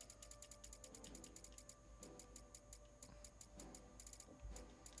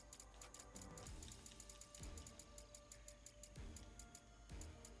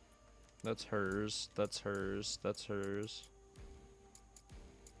 That's hers, that's hers, that's hers.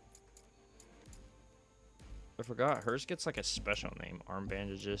 I forgot, hers gets like a special name. Arm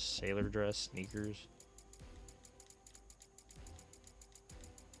bandages, sailor dress, sneakers.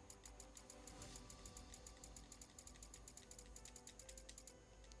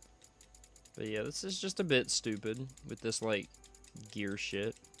 But yeah, this is just a bit stupid with this like gear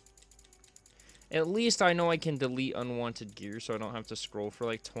shit. At least I know I can delete unwanted gear so I don't have to scroll for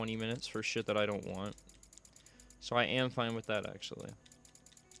like 20 minutes for shit that I don't want. So I am fine with that actually.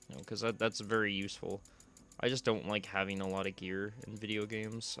 You know, because that's very useful. I just don't like having a lot of gear in video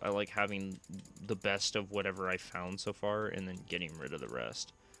games. I like having the best of whatever I found so far and then getting rid of the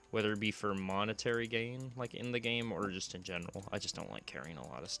rest. Whether it be for monetary gain, like in the game, or just in general. I just don't like carrying a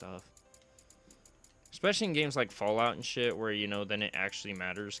lot of stuff. Especially in games like Fallout and shit, where, you know, then it actually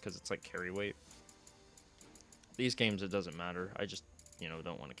matters because it's like carry weight. These games, it doesn't matter. I just, you know,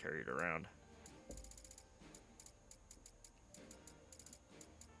 don't want to carry it around.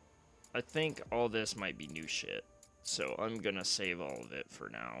 I think all this might be new shit, so I'm gonna save all of it for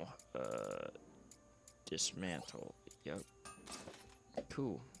now. Dismantle. Yep.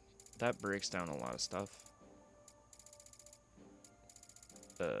 Cool. That breaks down a lot of stuff.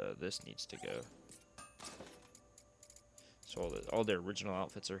 This needs to go. So all the original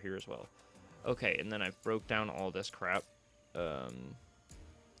outfits are here as well. Okay, and then I've broke down all this crap.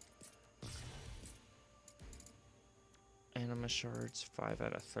 Anima shards, 5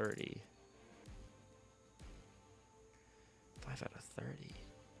 out of 30. 5 out of 30.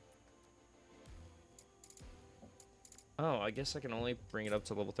 Oh, I guess I can only bring it up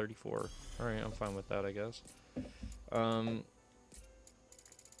to level 34. Alright, I'm fine with that, I guess. I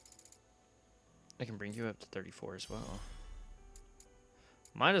can bring you up to 34 as well.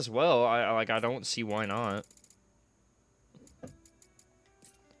 Might as well. I don't see why not.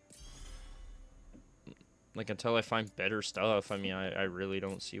 Like, until I find better stuff, I mean, I really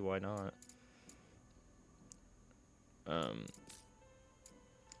don't see why not.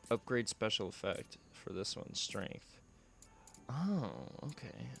 Upgrade special effect for this one, strength. Oh,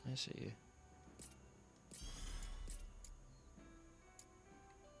 okay, I see.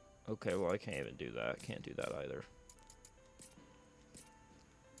 Okay, well, I can't even do that. Can't do that either.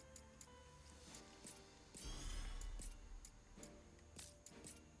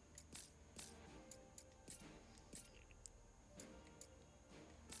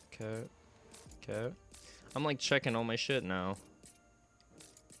 Okay. Okay. I'm like checking all my shit now.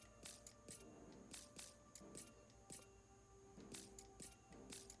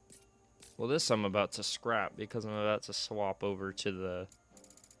 Well, this I'm about to scrap because I'm about to swap over to the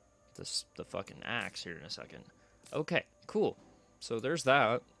fucking axe here in a second. Okay, cool. So there's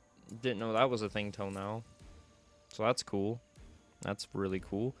that. Didn't know that was a thing till now. So that's cool. That's really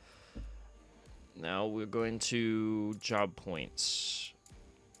cool. Now we're going to job points.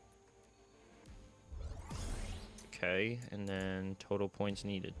 Okay, and then total points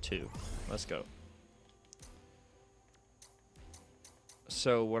needed 2. Let's go.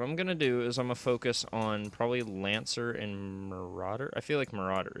 So what I'm gonna do is I'm gonna focus on probably Lancer and Marauder. I feel like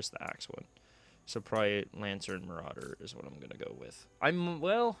Marauder is the axe one. So probably Lancer and Marauder is what I'm gonna go with.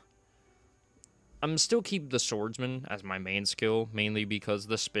 I'm still keep the Swordsman as my main skill, mainly because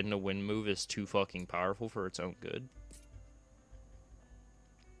the spin to win move is too fucking powerful for its own good.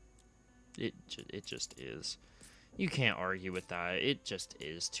 It just is. You can't argue with that. It just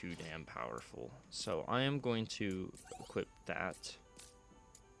is too damn powerful. So I am going to equip that.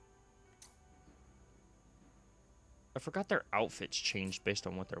 I forgot their outfits changed based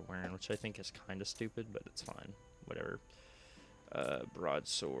on what they're wearing, which I think is kind of stupid, but it's fine. Whatever.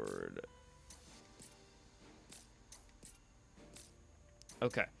 Broadsword.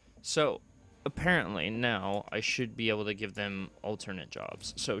 Okay, so apparently now I should be able to give them alternate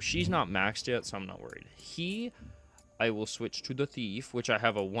jobs. So she's not maxed yet, so I'm not worried. I will switch to the Thief, which I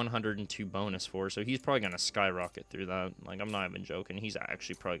have a 102 bonus for, so he's probably going to skyrocket through that. Like, I'm not even joking. He's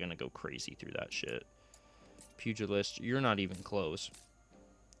actually probably going to go crazy through that shit. Pugilist, you're not even close.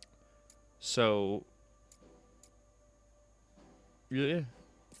 So, yeah,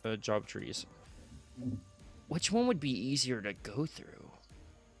 job trees. Which one would be easier to go through?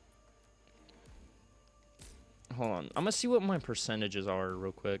 Hold on. I'm going to see what my percentages are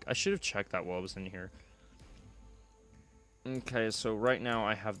real quick. I should have checked that while I was in here. Okay, so right now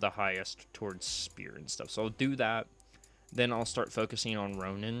I have the highest towards spear and stuff. So I'll do that. Then I'll start focusing on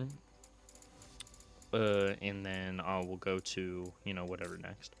Ronin. And then I will go to, you know, whatever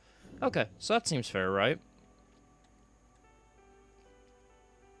next. Okay, so that seems fair, right?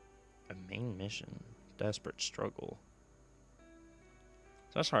 A main mission. Desperate struggle.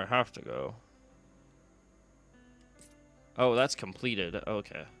 So that's where I have to go. Oh, that's completed.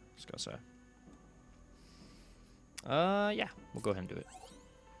 Okay, I was gonna say. Yeah, we'll go ahead and do it.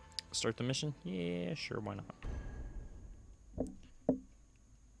 Start the mission? Yeah, sure, why not?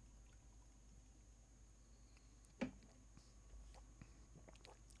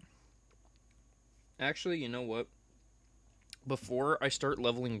 Actually, you know what? Before I start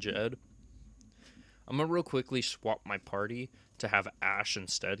leveling Jed, I'm gonna real quickly swap my party to have Ash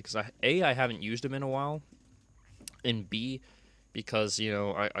instead, because I haven't used him in a while, and B, because, you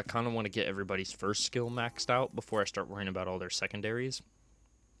know, I kind of want to get everybody's first skill maxed out before I start worrying about all their secondaries.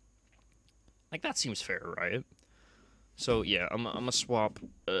 Like, that seems fair, right? So, yeah, I'm gonna swap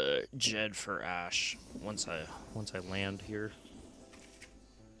Jed for Ash once I land here.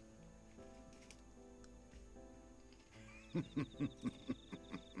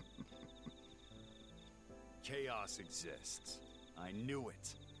 Chaos exists. I knew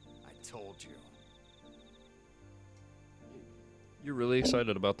it. I told you. You're really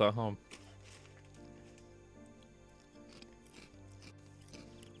excited about that, huh?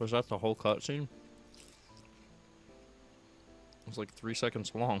 Was that the whole cutscene? It was like 3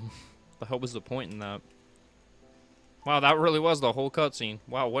 seconds long. The hell was the point in that? Wow, that really was the whole cutscene.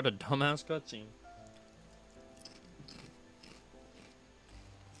 Wow, what a dumbass cutscene.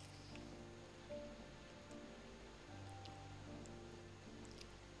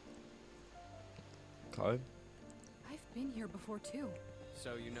 Okay. I've been here before too.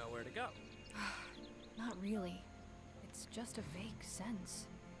 So you know where to go. Not really. It's just a vague sense.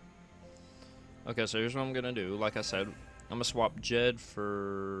 Okay, so here's what I'm gonna do. Like I said, I'm gonna swap Jed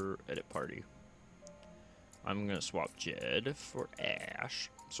for edit party. I'm gonna swap Jed for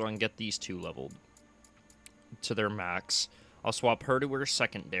Ash, so I can get these two leveled to their max. I'll swap her to her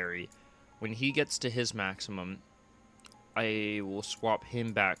secondary. When he gets to his maximum, I will swap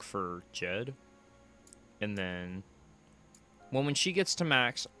him back for Jed. And then, well, when she gets to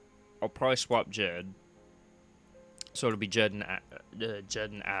max, I'll probably swap Jed. So it'll be Jed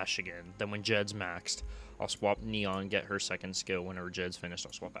and Ash again. Then when Jed's maxed, I'll swap Neon, get her second skill. Whenever Jed's finished,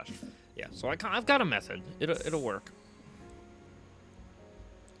 I'll swap Ash. Yeah, so I've got a method. It'll work.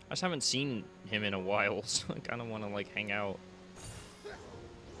 I just haven't seen him in a while, so I kind of want to, like, hang out.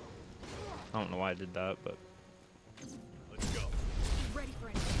 I don't know why I did that, but... Let's go. Ready for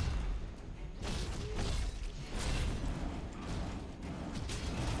anything.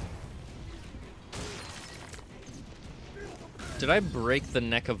 Did I break the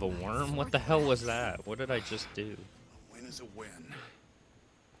neck of a worm? What the hell was that? What did I just do? A win is a win.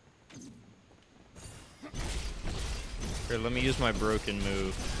 Here, let me use my broken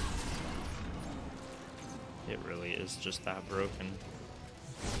move. It really is just that broken.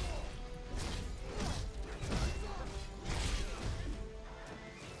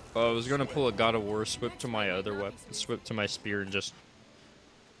 Oh, I was gonna pull a God of War, swip to my other weapon, swip to my spear, and just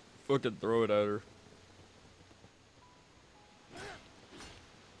fucking throw it at her.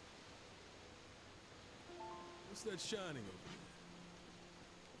 What's that shining over there?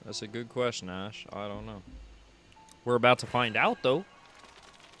 That's a good question, Ash. I don't know. We're about to find out, though.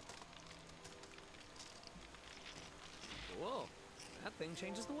 Whoa, that thing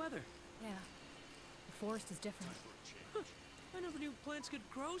changes the weather. Yeah. The forest is different. I never knew plants could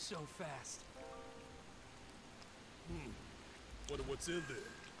grow so fast. Wonder what's in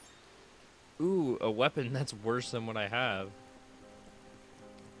there. Ooh, a weapon that's worse than what I have.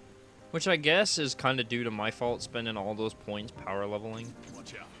 Which I guess is kind of due to my fault spending all those points power leveling.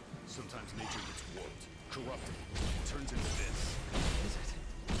 Watch out. Sometimes nature gets warped, corrupted, turns into this.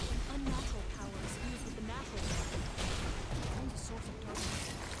 When unnatural power is fused with the natural power, it becomes a source of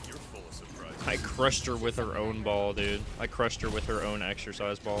darkness. You're full of surprises. I crushed her with her own ball, dude. I crushed her with her own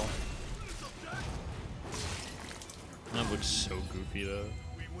exercise ball. That looks so goofy, though.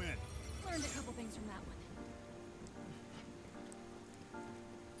 We win. Learned a couple things from that one.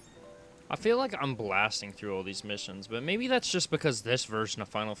 I feel like I'm blasting through all these missions, but maybe that's just because this version of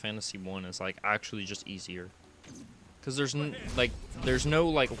Final Fantasy 1 is like actually just easier. Cause there's no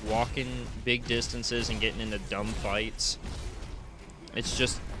like walking big distances and getting into dumb fights. It's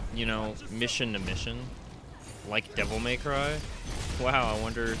just, you know, mission to mission, like Devil May Cry. Wow, I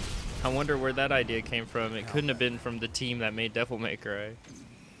wonder where that idea came from. It couldn't have been from the team that made Devil May Cry.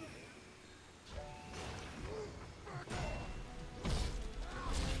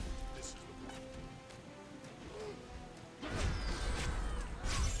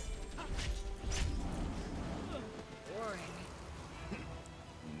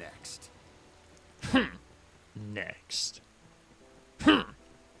 Next. Next.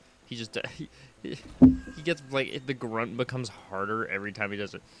 He just he gets like the grunt becomes harder every time he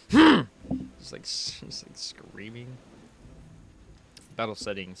does it. Just like screaming. Battle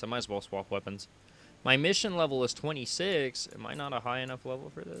settings. I might as well swap weapons. My mission level is 26. Am I not a high enough level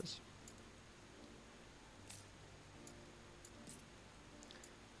for this?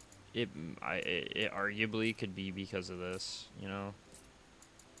 It arguably could be because of this, you know.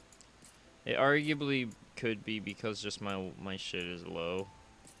 It arguably could be because just my shit is low.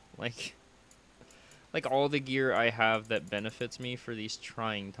 Like all the gear I have that benefits me for these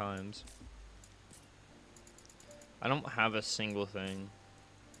trying times. I don't have a single thing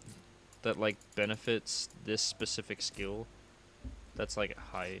that like benefits this specific skill that's like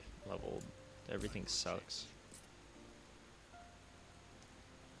high level. Everything sucks.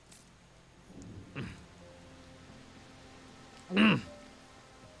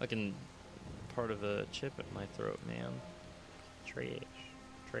 Fucking part of a chip in my throat, man. Trash.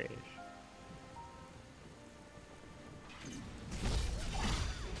 Trash.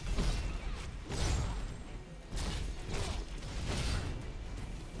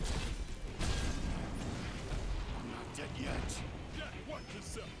 Not dead yet. Yeah, watch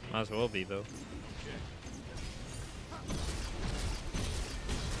yourself. Might as well be, though.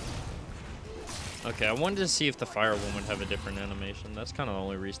 Okay, I wanted to see if the fire one would have a different animation. That's kind of the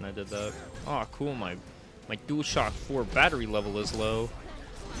only reason I did that. Oh, cool. My DualShock 4 battery level is low.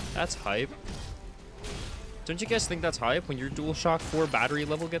 That's hype. Don't you guys think that's hype when your DualShock 4 battery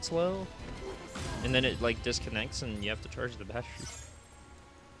level gets low? And then it, like, disconnects and you have to charge the battery.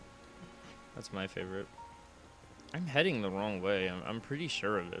 That's my favorite. I'm heading the wrong way. I'm pretty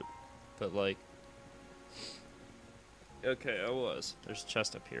sure of it. But, like... Okay, I was. There's a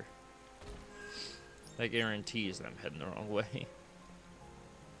chest up here. That guarantees that I'm heading the wrong way.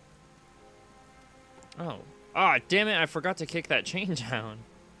 Oh. Ah, damn it, I forgot to kick that chain down.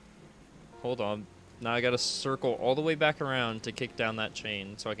 Hold on. Now I gotta circle all the way back around to kick down that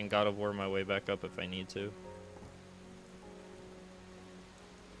chain so I can God of War my way back up if I need to.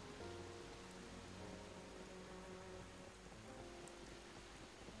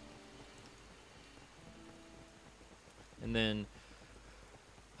 And then...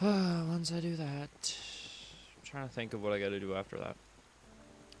 once I do that, I'm trying to think of what I gotta do after that.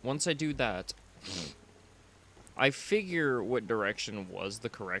 Once I do that, I figure what direction was the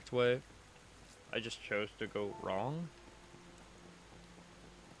correct way. I just chose to go wrong.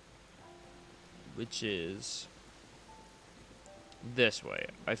 Which is this way.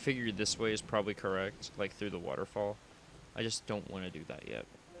 I figured this way is probably correct, like through the waterfall. I just don't want to do that yet.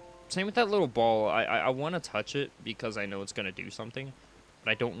 Same with that little ball. I want to touch it because I know it's going to do something.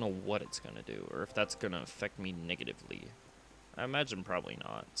 but I don't know what it's gonna do, or if that's gonna affect me negatively. I imagine probably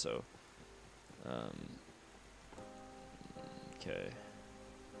not, so... okay.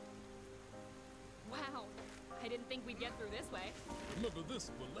 Wow. I didn't think we'd get through this way. Remember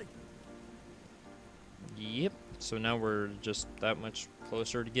this for later. Yep. So now we're just that much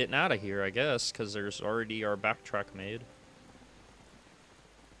closer to getting out of here, I guess, because there's already our backtrack made.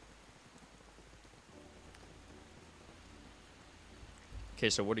 Okay,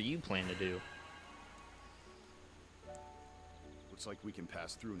 so what do you plan to do? Looks like we can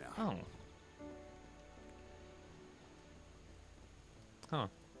pass through now. Oh. Huh.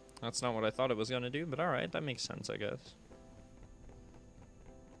 That's not what I thought it was going to do, but alright, that makes sense, I guess.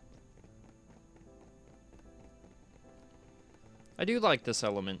 I do like this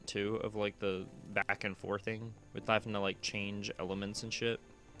element, too, of, like, the back and forthing, with having to, like, change elements and shit.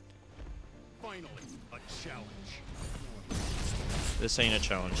 Finally, a challenge. This ain't a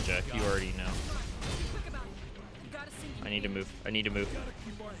challenge, Jack. You already know. Quick about it. You gotta sink I need to move. I need to move. Gotta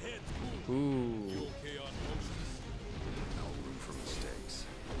keep our heads cool. Ooh. Okay on motions. No room for mistakes.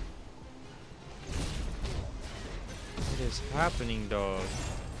 What is happening, dog?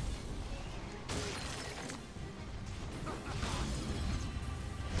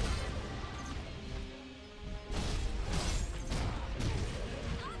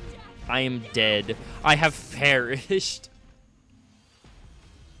 I am dead. I have perished.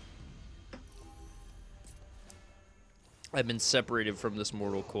 I've been separated from this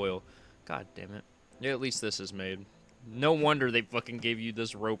mortal coil. God damn it. Yeah, at least this is made. No wonder they fucking gave you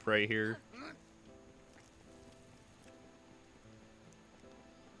this rope right here.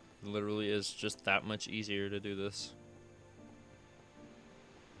 Literally is just that much easier to do this.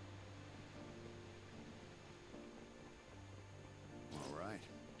 All right.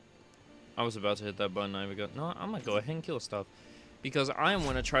 I was about to hit that button. I go, no, I'm gonna go ahead and kill stuff. Because I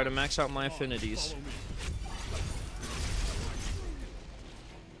want to try to max out my affinities. Follow me.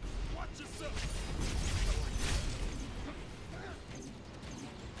 Watch yourself.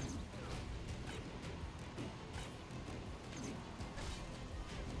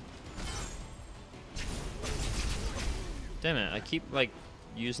 Damn it, I keep, like,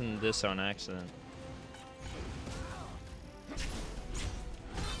 using this on accident.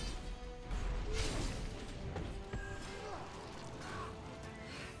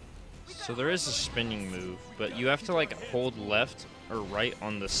 So there is a spinning move, but you have to, like, hold left or right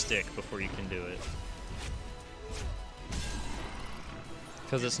on the stick before you can do it.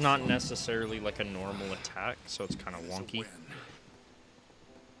 Because it's not necessarily, like, a normal attack, so it's kind of wonky.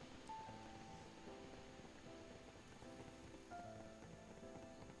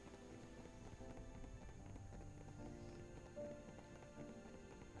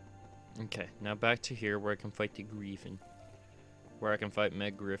 Okay, now back to here where I can fight the Griffin. Where I can fight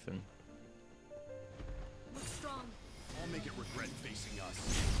Meg Griffin. Look strong. I'll make it regret facing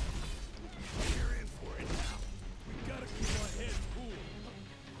us. We're in for it now. We gotta keep our heads cool.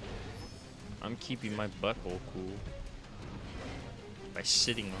 I'm keeping my butthole cool. By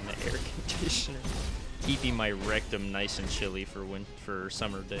sitting on the air conditioner. Keeping my rectum nice and chilly for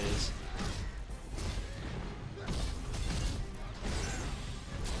summer days.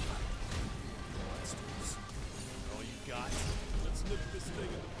 All you got? Let's nip this thing in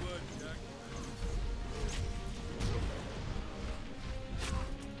the bud, Jack.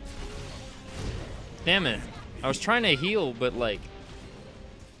 Damn it. I was trying to heal, but like...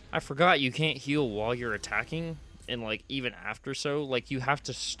 I forgot you can't heal while you're attacking. And like, even after so, like, you have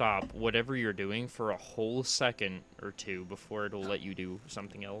to stop whatever you're doing for a whole second or two before it'll let you do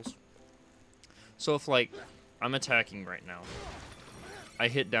something else. So if, like, I'm attacking right now. I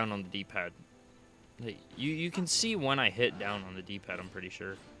hit down on the D-pad. You can see when I hit down on the D-pad, I'm pretty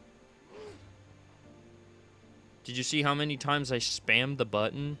sure. Did you see how many times I spammed the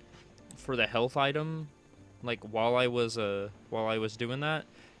button for the health item? Like, while I was doing that?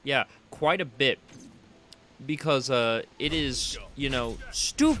 Yeah, quite a bit. Because, it is, you know,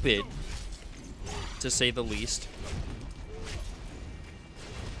 stupid, to say the least.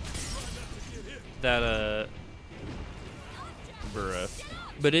 That, bruh.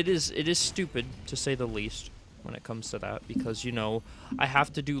 But it is stupid, to say the least, when it comes to that. Because, you know, I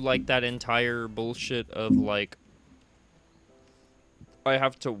have to do, like, that entire bullshit of, like... I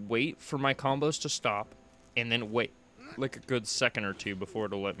have to wait for my combos to stop, and then wait, like, a good second or two before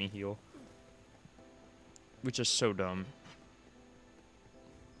it'll let me heal. Which is so dumb.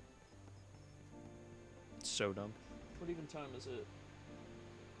 So dumb. What even time is it?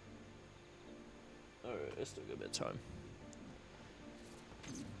 Alright, it's still a good bit of time.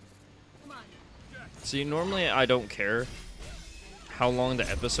 Come on. See, normally I don't care how long the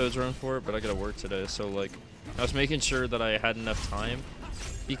episodes run for, but I gotta work today, so like I was making sure that I had enough time,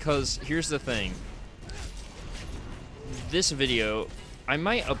 because here's the thing. This video, I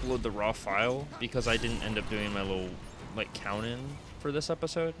might upload the raw file because I didn't end up doing my little like count in for this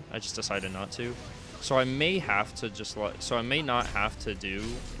episode. I just decided not to. So I may have to just so I may not have to do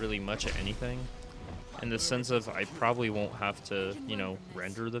really much of anything, in the sense of I probably won't have to, you know,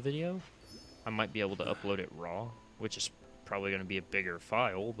 render the video. I might be able to upload it raw, which is probably going to be a bigger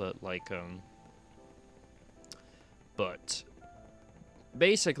file, but like but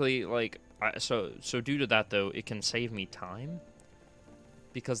basically like so due to that though, it can save me time,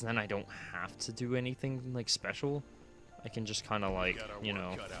 because then I don't have to do anything like special. I can just kind of like, you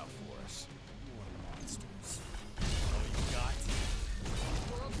know, Cut out for us.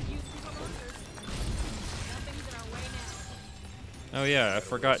 World could use people monsters. Nothing's in our way now. oh yeah, I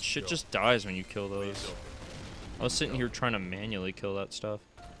forgot, shit just dies when you kill those. I was sitting here trying to manually kill that stuff.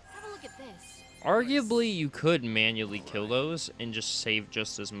 Have a look at this. Arguably, you could manually kill those and just save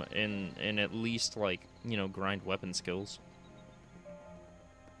just as much, and at least like, you know, grind weapon skills.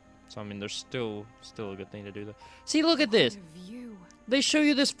 So I mean, there's still a good thing to do. That. See, look at this. View. They show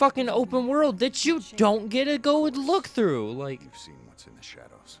you this fucking open world that you don't get to go and look through. Like, You've seen what's in the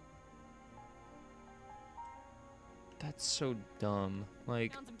shadows. that's so dumb.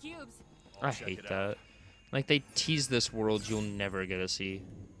 Like, Found some cubes. I hate that. Like, they tease this world you'll never get to see.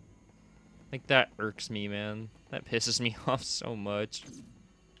 Like, that irks me, man. That pisses me off so much.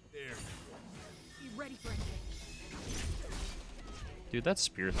 Be ready for anything. Dude, that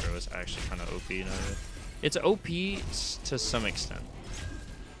spear throw is actually kind of OP. You know? It's OP to some extent.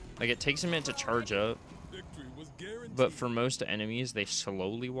 Like, it takes a minute to charge up, but for most enemies, they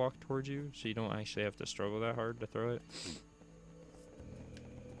slowly walk towards you, so you don't actually have to struggle that hard to throw it.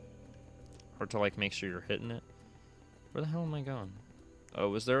 Or to, like, make sure you're hitting it. Where the hell am I going? Oh,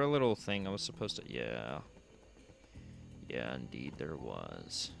 was there a little thing I was supposed to... Yeah. Yeah, indeed there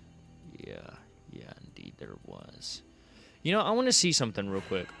was. Yeah, indeed there was. You know, I want to see something real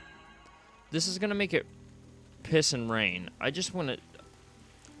quick. This is going to make it piss and rain. I just want to...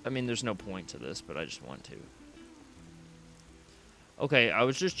 I mean, there's no point to this, but I just want to. Okay, I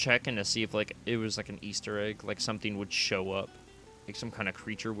was just checking to see if, like, it was, like, an Easter egg. Like, something would show up. Like, some kind of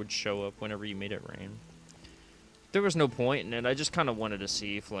creature would show up whenever you made it rain. There was no point in it. I just kind of wanted to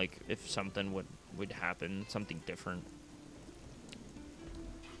see if, like, if something would happen. Something different.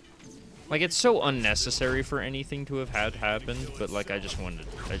 Like, it's so unnecessary for anything to have had happened, but like I just wanted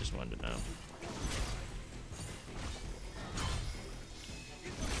to know.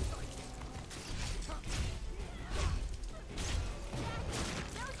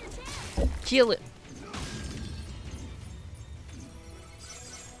 Kill it.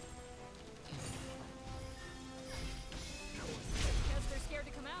 Guess they're scared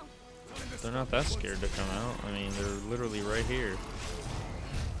to come out. They're not that scared to come out. I mean, they're literally right here.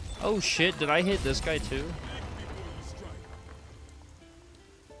 Oh shit, did I hit this guy too?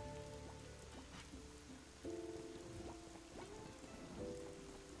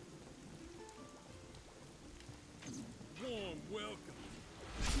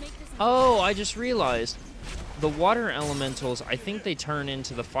 Oh, I just realized. The water elementals, I think they turn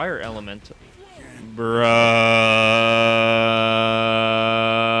into the fire elemental.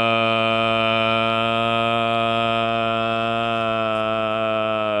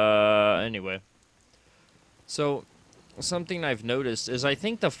 Anyway. So, something I've noticed is I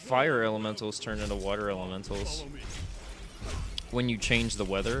think the fire elementals turn into water elementals when you change the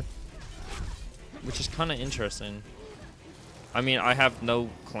weather, which is kind of interesting. I mean, I have no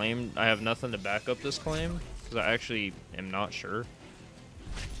claim, I have nothing to back up this claim, because I actually am not sure.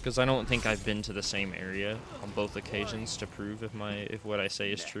 Because I don't think I've been to the same area on both occasions to prove if what I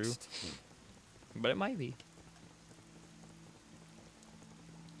say is true. But it might be.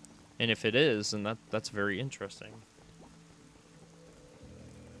 And if it is, then that's very interesting.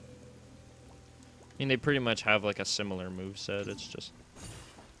 I mean, they pretty much have like a similar moveset, it's just...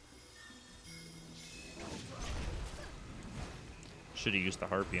 Should have used the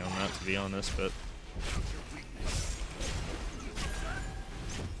Harpy on that, to be honest, but...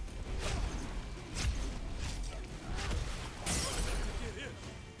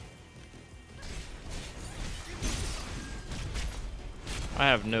 I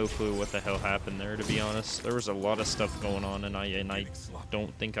have no clue what the hell happened there, to be honest. There was a lot of stuff going on, and I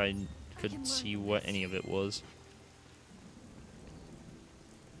don't think I could see what any of it was.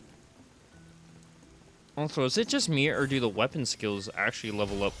 Also, is it just me, or do the weapon skills actually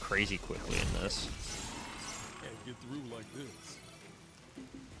level up crazy quickly in this? Can't get through like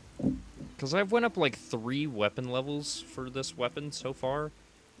this. Because I've went up like 3 weapon levels for this weapon so far,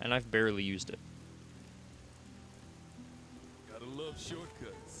 and I've barely used it. Gotta love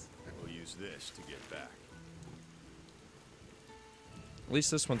shortcuts. We'll use this to get back. At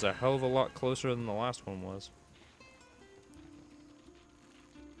least this one's a hell of a lot closer than the last one was.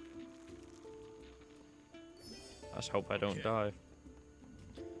 I just hope I don't die.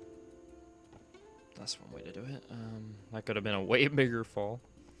 That's one way to do it. That could have been a way bigger fall.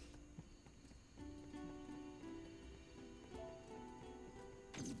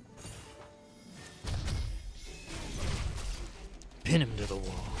 Pin him to the wall.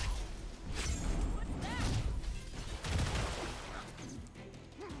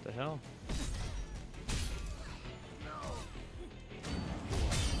 What the hell?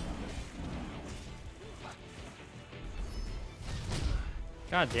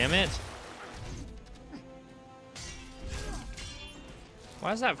 God damn it.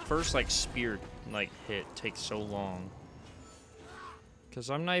 Why does that first like spear like hit take so long? Because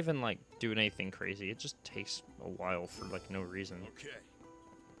I'm not even like doing anything crazy. It just takes a while for like no reason. Okay.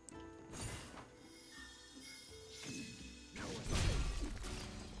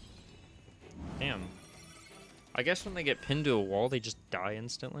 Damn. I guess when they get pinned to a wall, they just die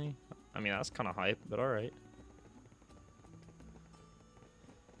instantly. I mean, that's kind of hype, but alright.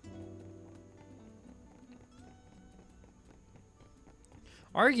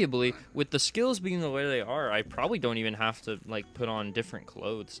 Arguably, with the skills being the way they are, I probably don't even have to like put on different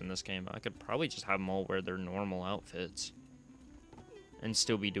clothes in this game. I could probably just have them all wear their normal outfits and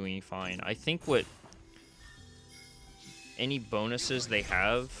still be doing fine. I think what any bonuses they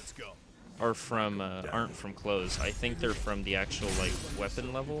have Let's go. are from aren't from clothes. I think they're from the actual like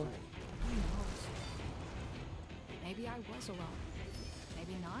weapon level. Who knows? Maybe I was alone.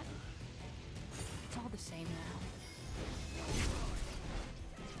 Maybe not. It's all the same now.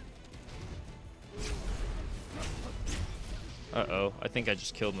 Uh-oh, I think I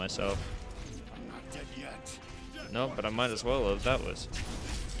just killed myself. Not dead yet. No, but I might as well have. That was...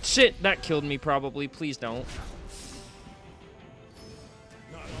 Shit, that killed me probably. Please don't.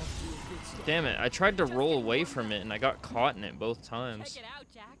 Damn it, I tried to roll away from it and I got caught in it both times. Check it out,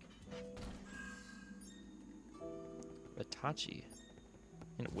 Jack. Itachi.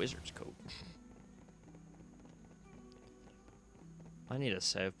 In a wizard's coat. I need a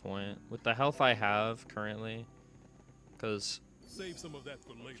save point. With the health I have currently, because Save some of that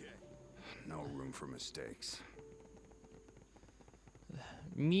for later. No room for mistakes.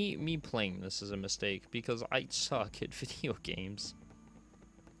 me playing this is a mistake because I suck at video games.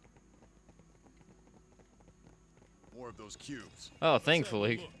 More of those cubes. Oh,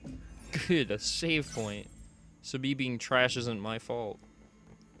 thankfully. Good, a save point. So me being trash isn't my fault.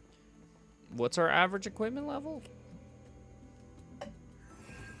 What's our average equipment level?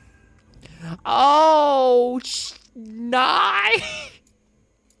 Oh,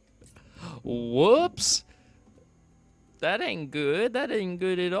 whoops. That ain't good. That ain't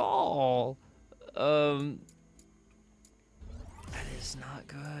good at all. That is not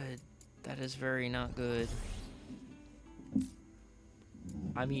good. That is very not good.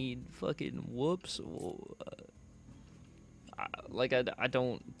 I mean, fucking whoops. Like, I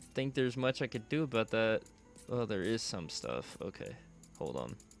don't think there's much I could do about that. Oh, there is some stuff. Okay, hold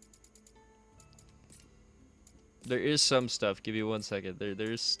on. There is some stuff. Give me 1 second.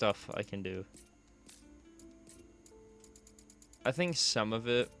 There's stuff I can do. I think some of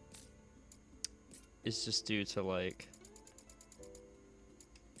it is just due to, like...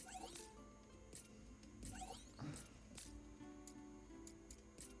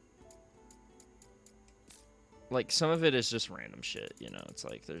 Like, some of it is just random shit, you know? It's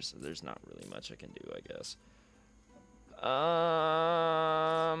like, there's not really much I can do, I guess.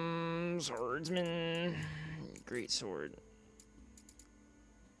 Swordsman... Great sword.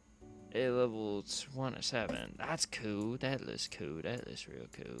 A level 27. That's cool. That looks cool. That looks real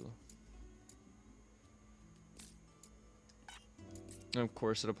cool. And of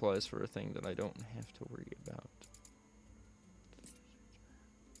course, it applies for a thing that I don't have to worry about.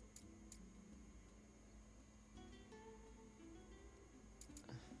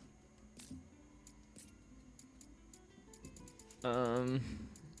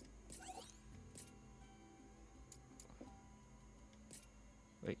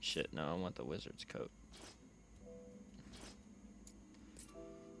 Wait, shit, no, I want the wizard's coat.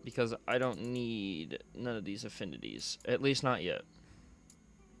 Because I don't need none of these affinities. At least not yet.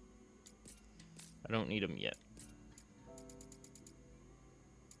 I don't need them yet.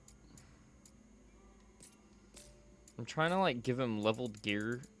 I'm trying to, like, give him leveled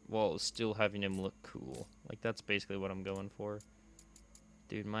gear while still having him look cool. Like, that's basically what I'm going for.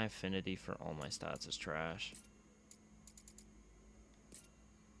 Dude, my affinity for all my stats is trash.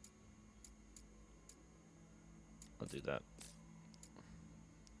 I'll do that.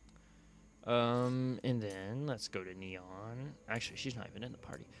 And then let's go to Neon. Actually, she's not even in the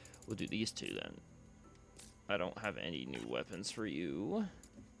party. We'll do these two then. I don't have any new weapons for you.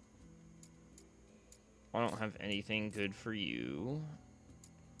 I don't have anything good for you.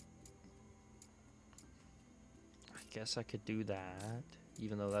 I guess I could do that,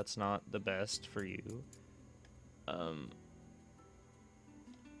 even though that's not the best for you. I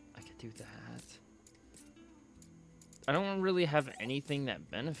could do that. I don't really have anything that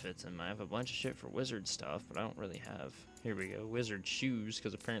benefits him. I have a bunch of shit for wizard stuff, but I don't really have... Here we go. Wizard shoes,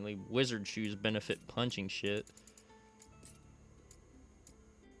 because apparently wizard shoes benefit punching shit.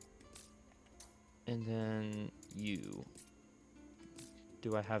 And then you.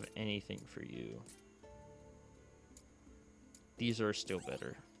 Do I have anything for you? These are still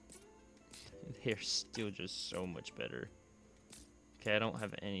better. They're still just so much better. Okay, I don't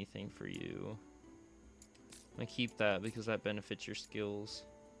have anything for you. I'm gonna keep that because that benefits your skills.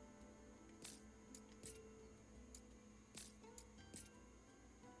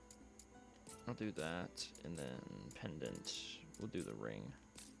 I'll do that, and then pendant. We'll do the ring.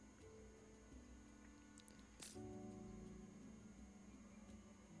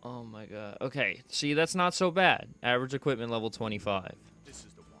 Oh my god. Okay, see, that's not so bad. Average equipment level 25. This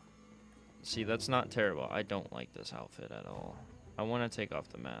is the one. See, that's not terrible. I don't like this outfit at all. I want to take off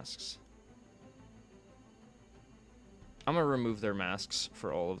the masks. I'm gonna remove their masks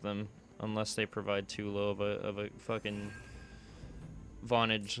for all of them, unless they provide too low of a fucking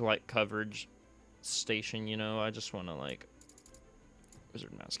Vonage like coverage station, you know. I just want to like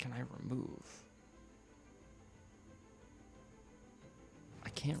wizard mask. Can I remove? I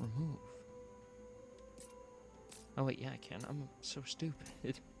can't remove. Oh wait, yeah, I can. I'm so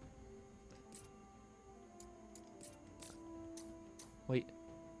stupid. Wait.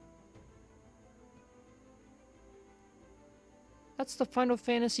 That's the Final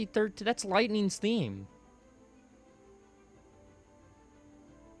Fantasy 13. That's Lightning's theme.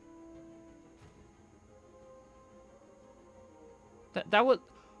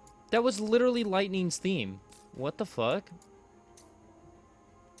 That was literally Lightning's theme. What the fuck?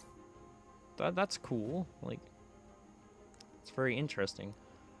 That's cool. Like, it's very interesting.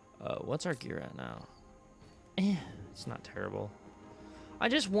 What's our gear at now? It's not terrible. I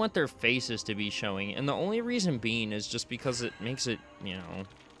just want their faces to be showing, and the only reason being is just because it makes it, you know,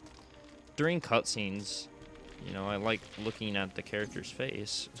 during cutscenes, you know, I like looking at the character's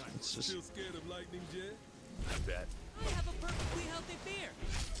face. It's just... Still scared of lightning, Jet? I bet. I have a perfectly healthy fear.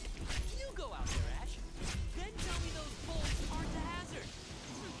 You go out there, Ash. Then tell me those bolts aren't a hazard.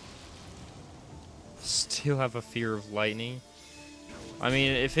 Still have a fear of lightning. I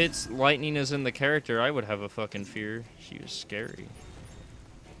mean, if it's lightning is in the character, I would have a fucking fear. She was scary.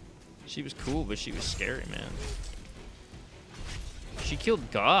 She was cool, but she was scary, man. She killed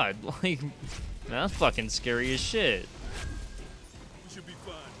God. Like, that's fucking scary as shit. We should be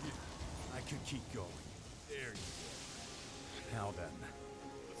fine here. I could keep going. There you go. Now then.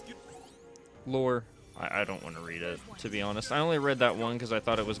 Let's get... Lore. I don't want to read it, to be honest. I only read that one because I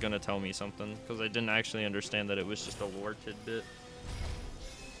thought it was going to tell me something. Because I didn't actually understand that it was just a lore tidbit.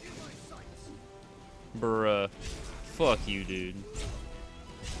 Bruh. Fuck you, dude.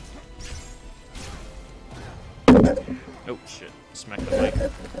 Oh, shit. Smack the mic.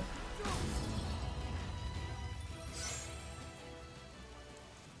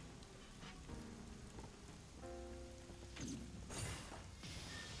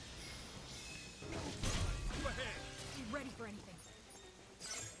 Ready for anything.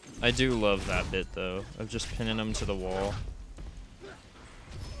 I do love that bit, though, of just pinning them to the wall.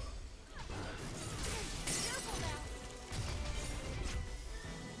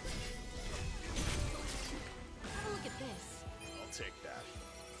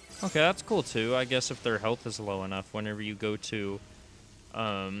 Okay, that's cool too. I guess if their health is low enough, whenever you go to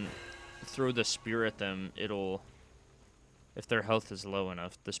throw the spear at them, it'll... If their health is low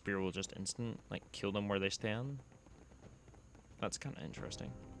enough, the spear will just like, kill them where they stand. That's kind of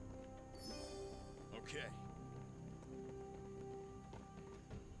interesting. Okay.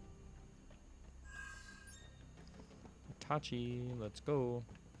 Itachi, let's go.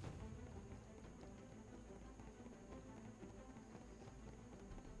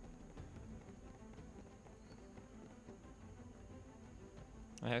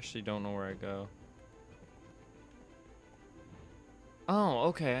 I actually don't know where I go. Oh,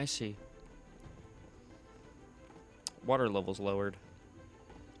 okay, I see. Water level's lowered.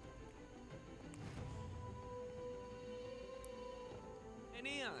 And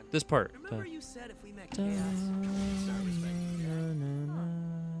This part. Remember you said if we met chaos, service men.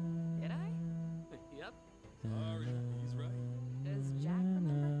 Did I? Yep. He's right. Does Jack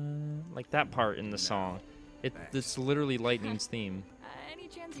remember? Like that part in the song. It's literally Lightning's theme. Any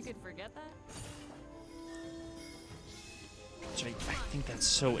chance you could forget that? Which I think that's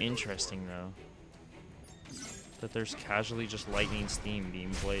so interesting, though. That there's casually just Lightning's theme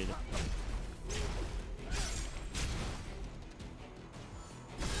being played.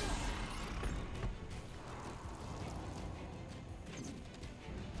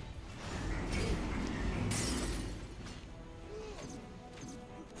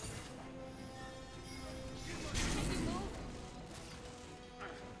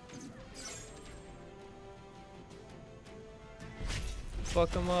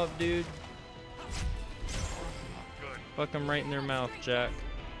 Fuck them up, dude. Fuck them right in their mouth, Jack.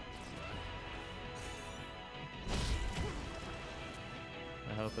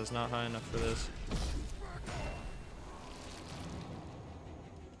 My health is not high enough for this.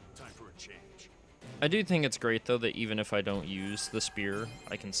 Time for a change. I do think it's great, though, that even if I don't use the spear,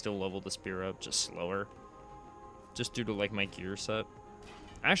 I can still level the spear up just slower. Just due to, like, my gear set.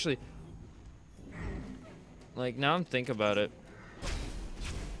 Actually, like, now I'm thinking about it.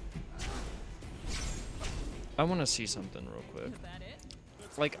 I want to see something real quick.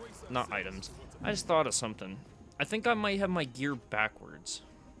 Like, not items. I just thought of something. I think I might have my gear backwards.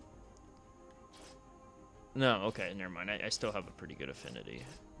 No, okay, never mind. I still have a pretty good affinity.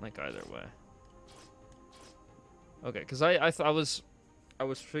 Like, either way. Okay, because I was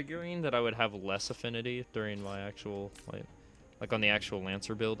figuring that I would have less affinity during my actual, like on the actual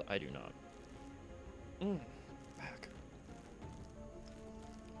Lancer build. I do not. Back.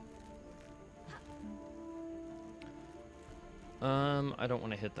 I don't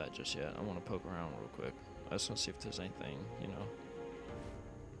want to hit that just yet. I want to poke around real quick. I just want to see if there's anything, you know.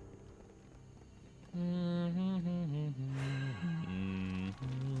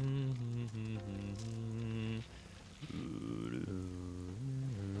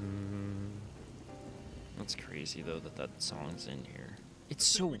 That's crazy though that song's in here. It's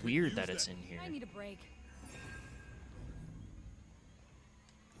so weird that it's in here. I need a break.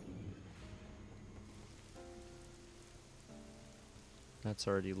 That's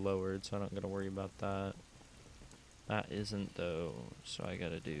already lowered, so I'm not gonna worry about that. That isn't though, so I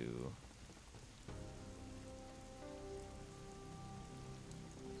gotta do.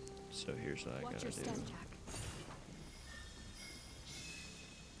 So here's what I Watch gotta your do. step, Jack.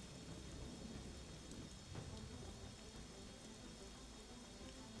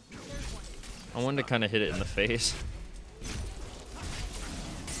 I wanted to kind of hit it in the face.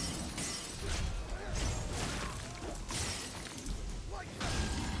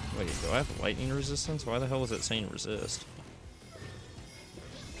 Wait, do I have lightning resistance? Why the hell was it saying resist?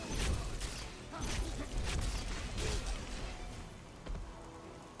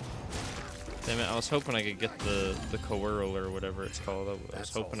 Damn it, I was hoping I could get the Coeurl or whatever it's called. I was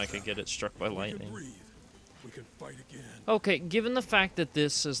hoping I could get it struck by lightning. We can fight again. Okay, given the fact that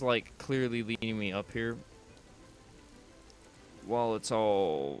this is like clearly leading me up here, while it's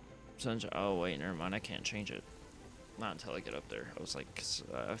all sunshine. Oh wait, never mind. I can't change it. Not until I get up there. I was like, 'cause,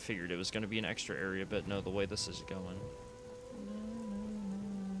 I figured it was going to be an extra area, but no, the way this is going.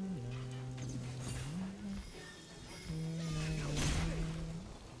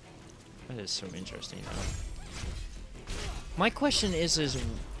 That is so interesting. My question is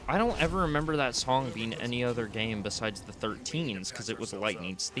I don't ever remember that song being any other game besides the 13s, because it was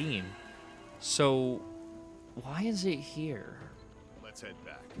Lightning's theme. So, why is it here? Let's head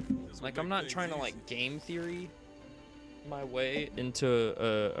back. Like, I'm not trying to, like, game theory my way into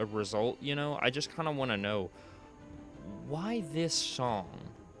a result, you know? I just kind of want to know, why this song?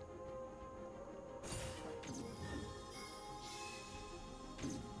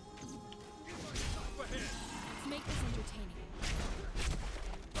 Let's make this entertaining.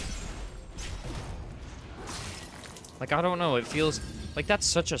 Like, I don't know, it feels like that's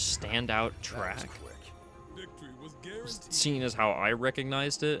such a standout track. Victory was guaranteed. Seeing as how I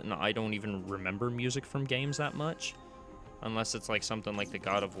recognized it, and I don't even remember music from games that much. Unless it's like something like the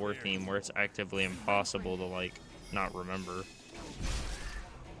God of War theme where it's actively impossible to like not remember.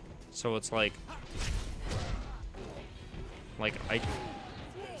 So it's like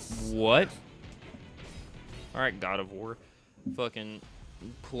what? Alright, God of War. Fucking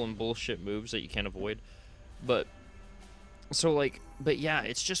pulling bullshit moves that you can't avoid. But so like, but yeah,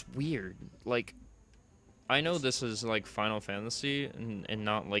 it's just weird. Like, I know this is like Final Fantasy and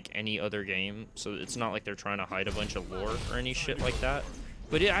not like any other game, so it's not like they're trying to hide a bunch of lore or any shit like that.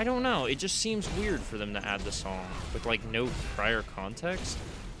 But I don't know, it just seems weird for them to add the song with like no prior context.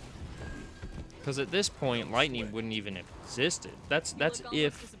 Because at this point, lightning wouldn't even have existed. That's You look almost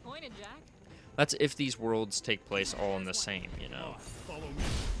if disappointed, Jack. that's if these worlds take place all in the same, you know. Follow me.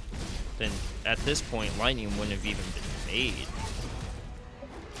 Then at this point, lightning wouldn't have even been made.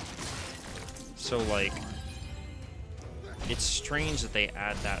 So like, it's strange that they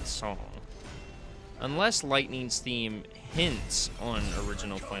add that song. Unless Lightning's theme hints on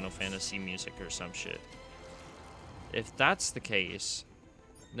original Final Fantasy music or some shit. If that's the case,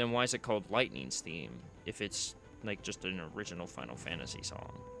 then why is it called Lightning's theme if it's like just an original Final Fantasy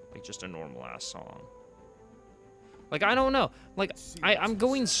song? Like just a normal ass song. Like, I don't know. Like, I'm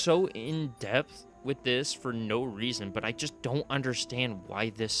going so in depth with this for no reason, but I just don't understand why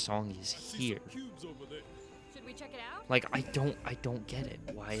this song is here. Cubes over there. Should we check it out? Like, I don't get it.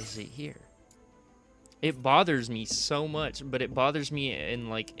 Why is it here? It bothers me so much, but it bothers me in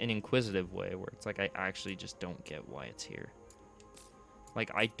like an inquisitive way where it's like I actually just don't get why it's here.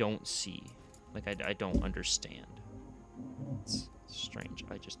 Like, I don't see. Like, I don't understand. It's strange.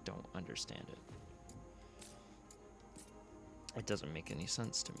 I just don't understand it. It doesn't make any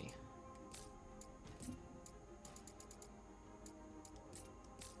sense to me.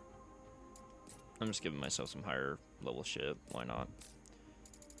 I'm just giving myself some higher level shit. Why not?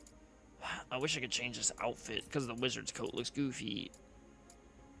 I wish I could change this outfit because the wizard's coat looks goofy.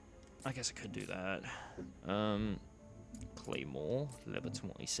 I guess I could do that. Claymore, level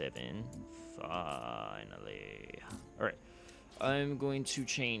 27. Finally. Alright. I'm going to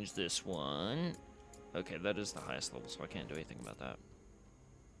change this one. Okay, that is the highest level, so I can't do anything about that.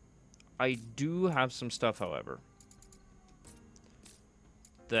 I do have some stuff, however,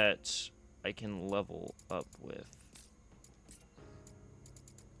 that I can level up with.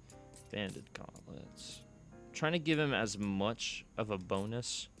 Banded gauntlets. I'm trying to give him as much of a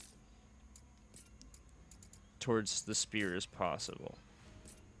bonus towards the spear as possible.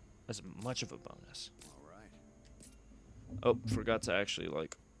 As much of a bonus. Alright. Oh, forgot to actually,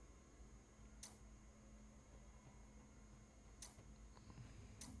 like...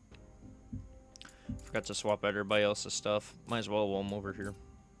 Forgot to swap out everybody else's stuff. Might as well while I'm over here.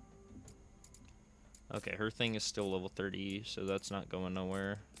 Okay, her thing is still level 30, so that's not going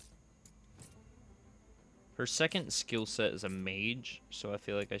nowhere. Her second skill set is a mage, so I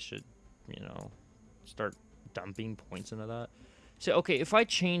feel like I should, you know, start dumping points into that. So, okay, if I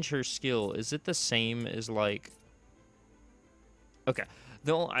change her skill, is it the same as, like... Okay,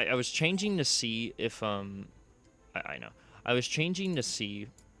 I was changing to see if, I know. I was changing to see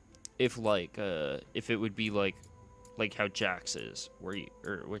if, like, if it would be, like how Jax is, where you,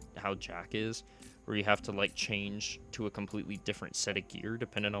 or how Jack is, where you have to, like, change to a completely different set of gear,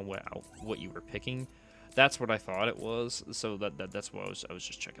 depending on what you were picking. That's what I thought it was, so that's what I was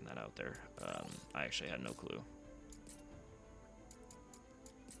just checking that out there. I actually had no clue.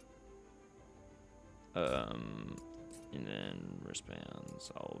 And then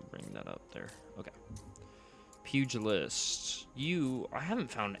wristbands, I'll bring that up there. Okay. Pugilist. I haven't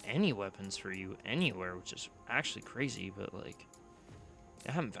found any weapons for you anywhere, which is actually crazy, but like,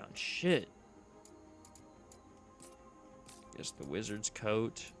 I haven't found shit. Guess the wizard's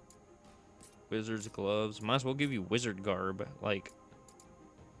coat. Wizard's gloves. Might as well give you wizard garb. Like,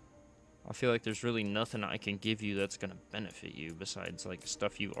 I feel like there's really nothing I can give you that's gonna benefit you besides like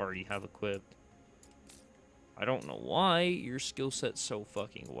stuff you already have equipped. I don't know why your skill set's so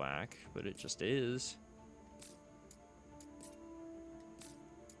fucking whack, but it just is.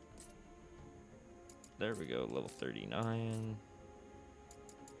 There we go, level 39.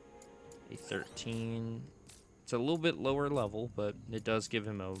 A 13. It's a little bit lower level, but it does give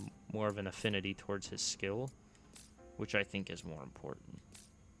him a more of an affinity towards his skill, which I think is more important.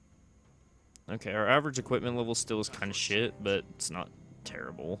 Okay, our average equipment level still is kind of shit, but it's not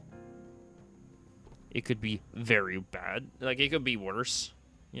terrible. It could be very bad. Like, it could be worse,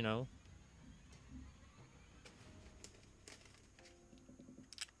 you know?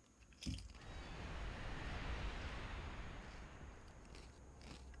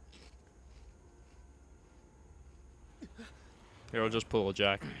 Here, I'll just pull a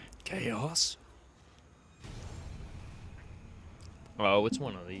Jack. Chaos? Oh, it's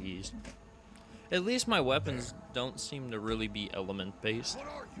one of these. At least my weapons don't seem to really be element-based. What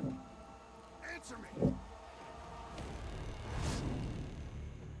are you? Answer me.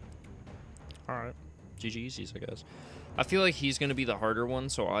 Alright. GG's, I guess. I feel like he's going to be the harder one,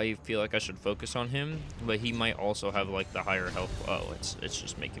 so I feel like I should focus on him. But he might also have, like, the higher health. Oh, it's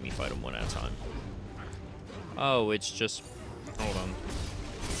just making me fight him one at a time. Oh, it's just... Hold on.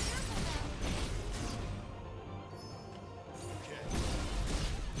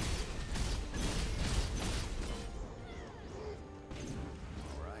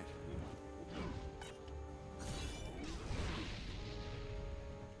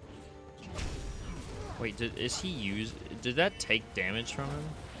 Wait, did that take damage from him?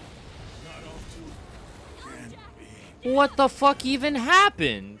 What the fuck even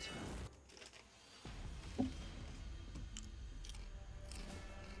happened?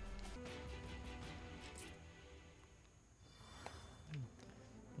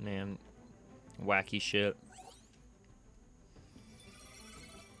 Man, wacky shit.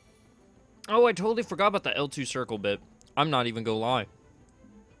 Oh, I totally forgot about the L2 circle bit. I'm not even gonna lie.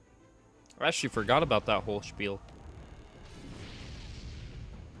 I actually forgot about that whole spiel.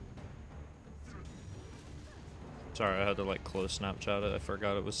 Sorry, I had to like close Snapchat it. I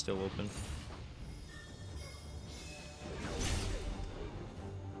forgot it was still open.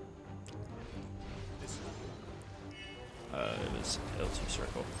 It was L2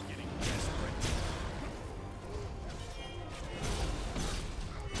 circle.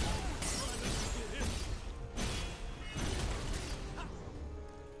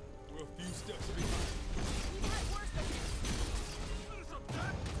 We're a few steps behind.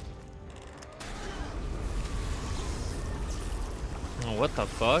 Oh, what the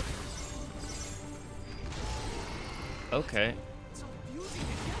fuck? Okay. It's losing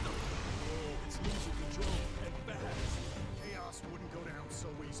control and fast. Chaos wouldn't go down so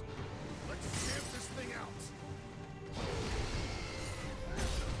easily. Let's stamp this thing out.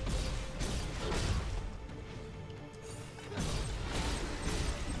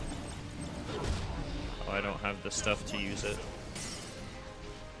 Oh, I don't have the stuff to use it.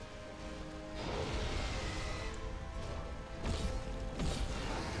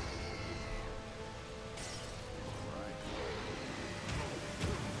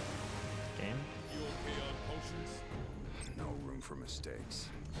 Game? You okay on potions? No room for mistakes.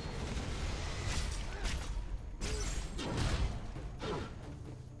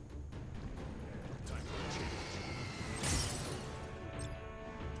 Time for a change.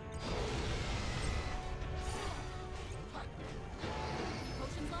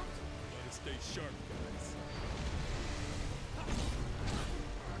 Potions left? Let us stay sharp, guys.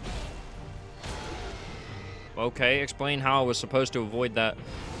 Okay, explain how I was supposed to avoid that.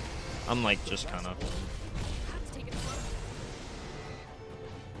 I'm like just kind of. Let's take it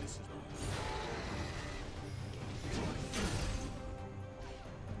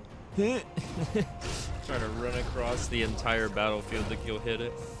slow. Trying to run across the entire battlefield to go hit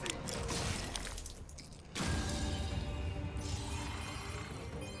it.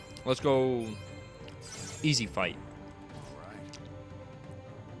 Let's go. Easy fight.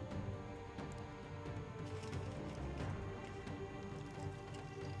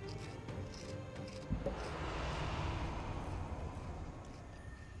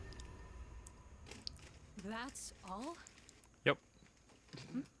 That's all? Yep.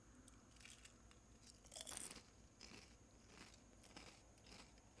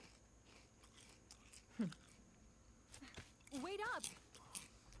 Wait up!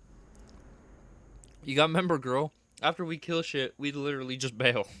 You got member, girl. After we kill shit, we literally just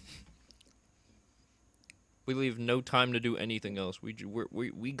bail. We leave no time to do anything else. We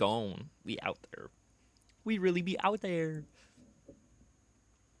gone. We out there. We really be out there.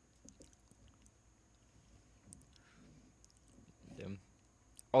 Damn.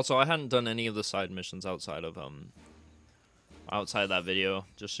 Also, I hadn't done any of the side missions outside of that video.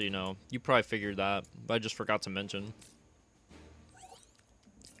 Just so you know, you probably figured that, but I just forgot to mention.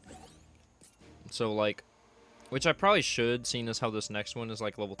 So like, which I probably should, seeing as how this next one is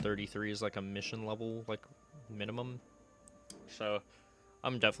like level 33 is like a mission level, like minimum. So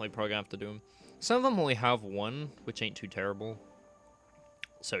I'm definitely probably gonna have to do them. Some of them only have one, which ain't too terrible.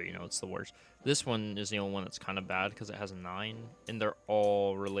 So, you know, it's the worst. This one is the only one that's kind of bad because it has 9, and they're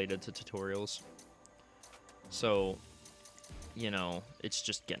all related to tutorials. So, you know, it's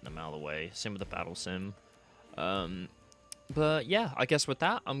just getting them out of the way. Same with the battle sim. But yeah, I guess with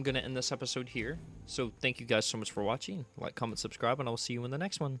that, I'm going to end this episode here. So thank you guys so much for watching. Like, comment, subscribe, and I will see you in the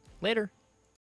next one. Later.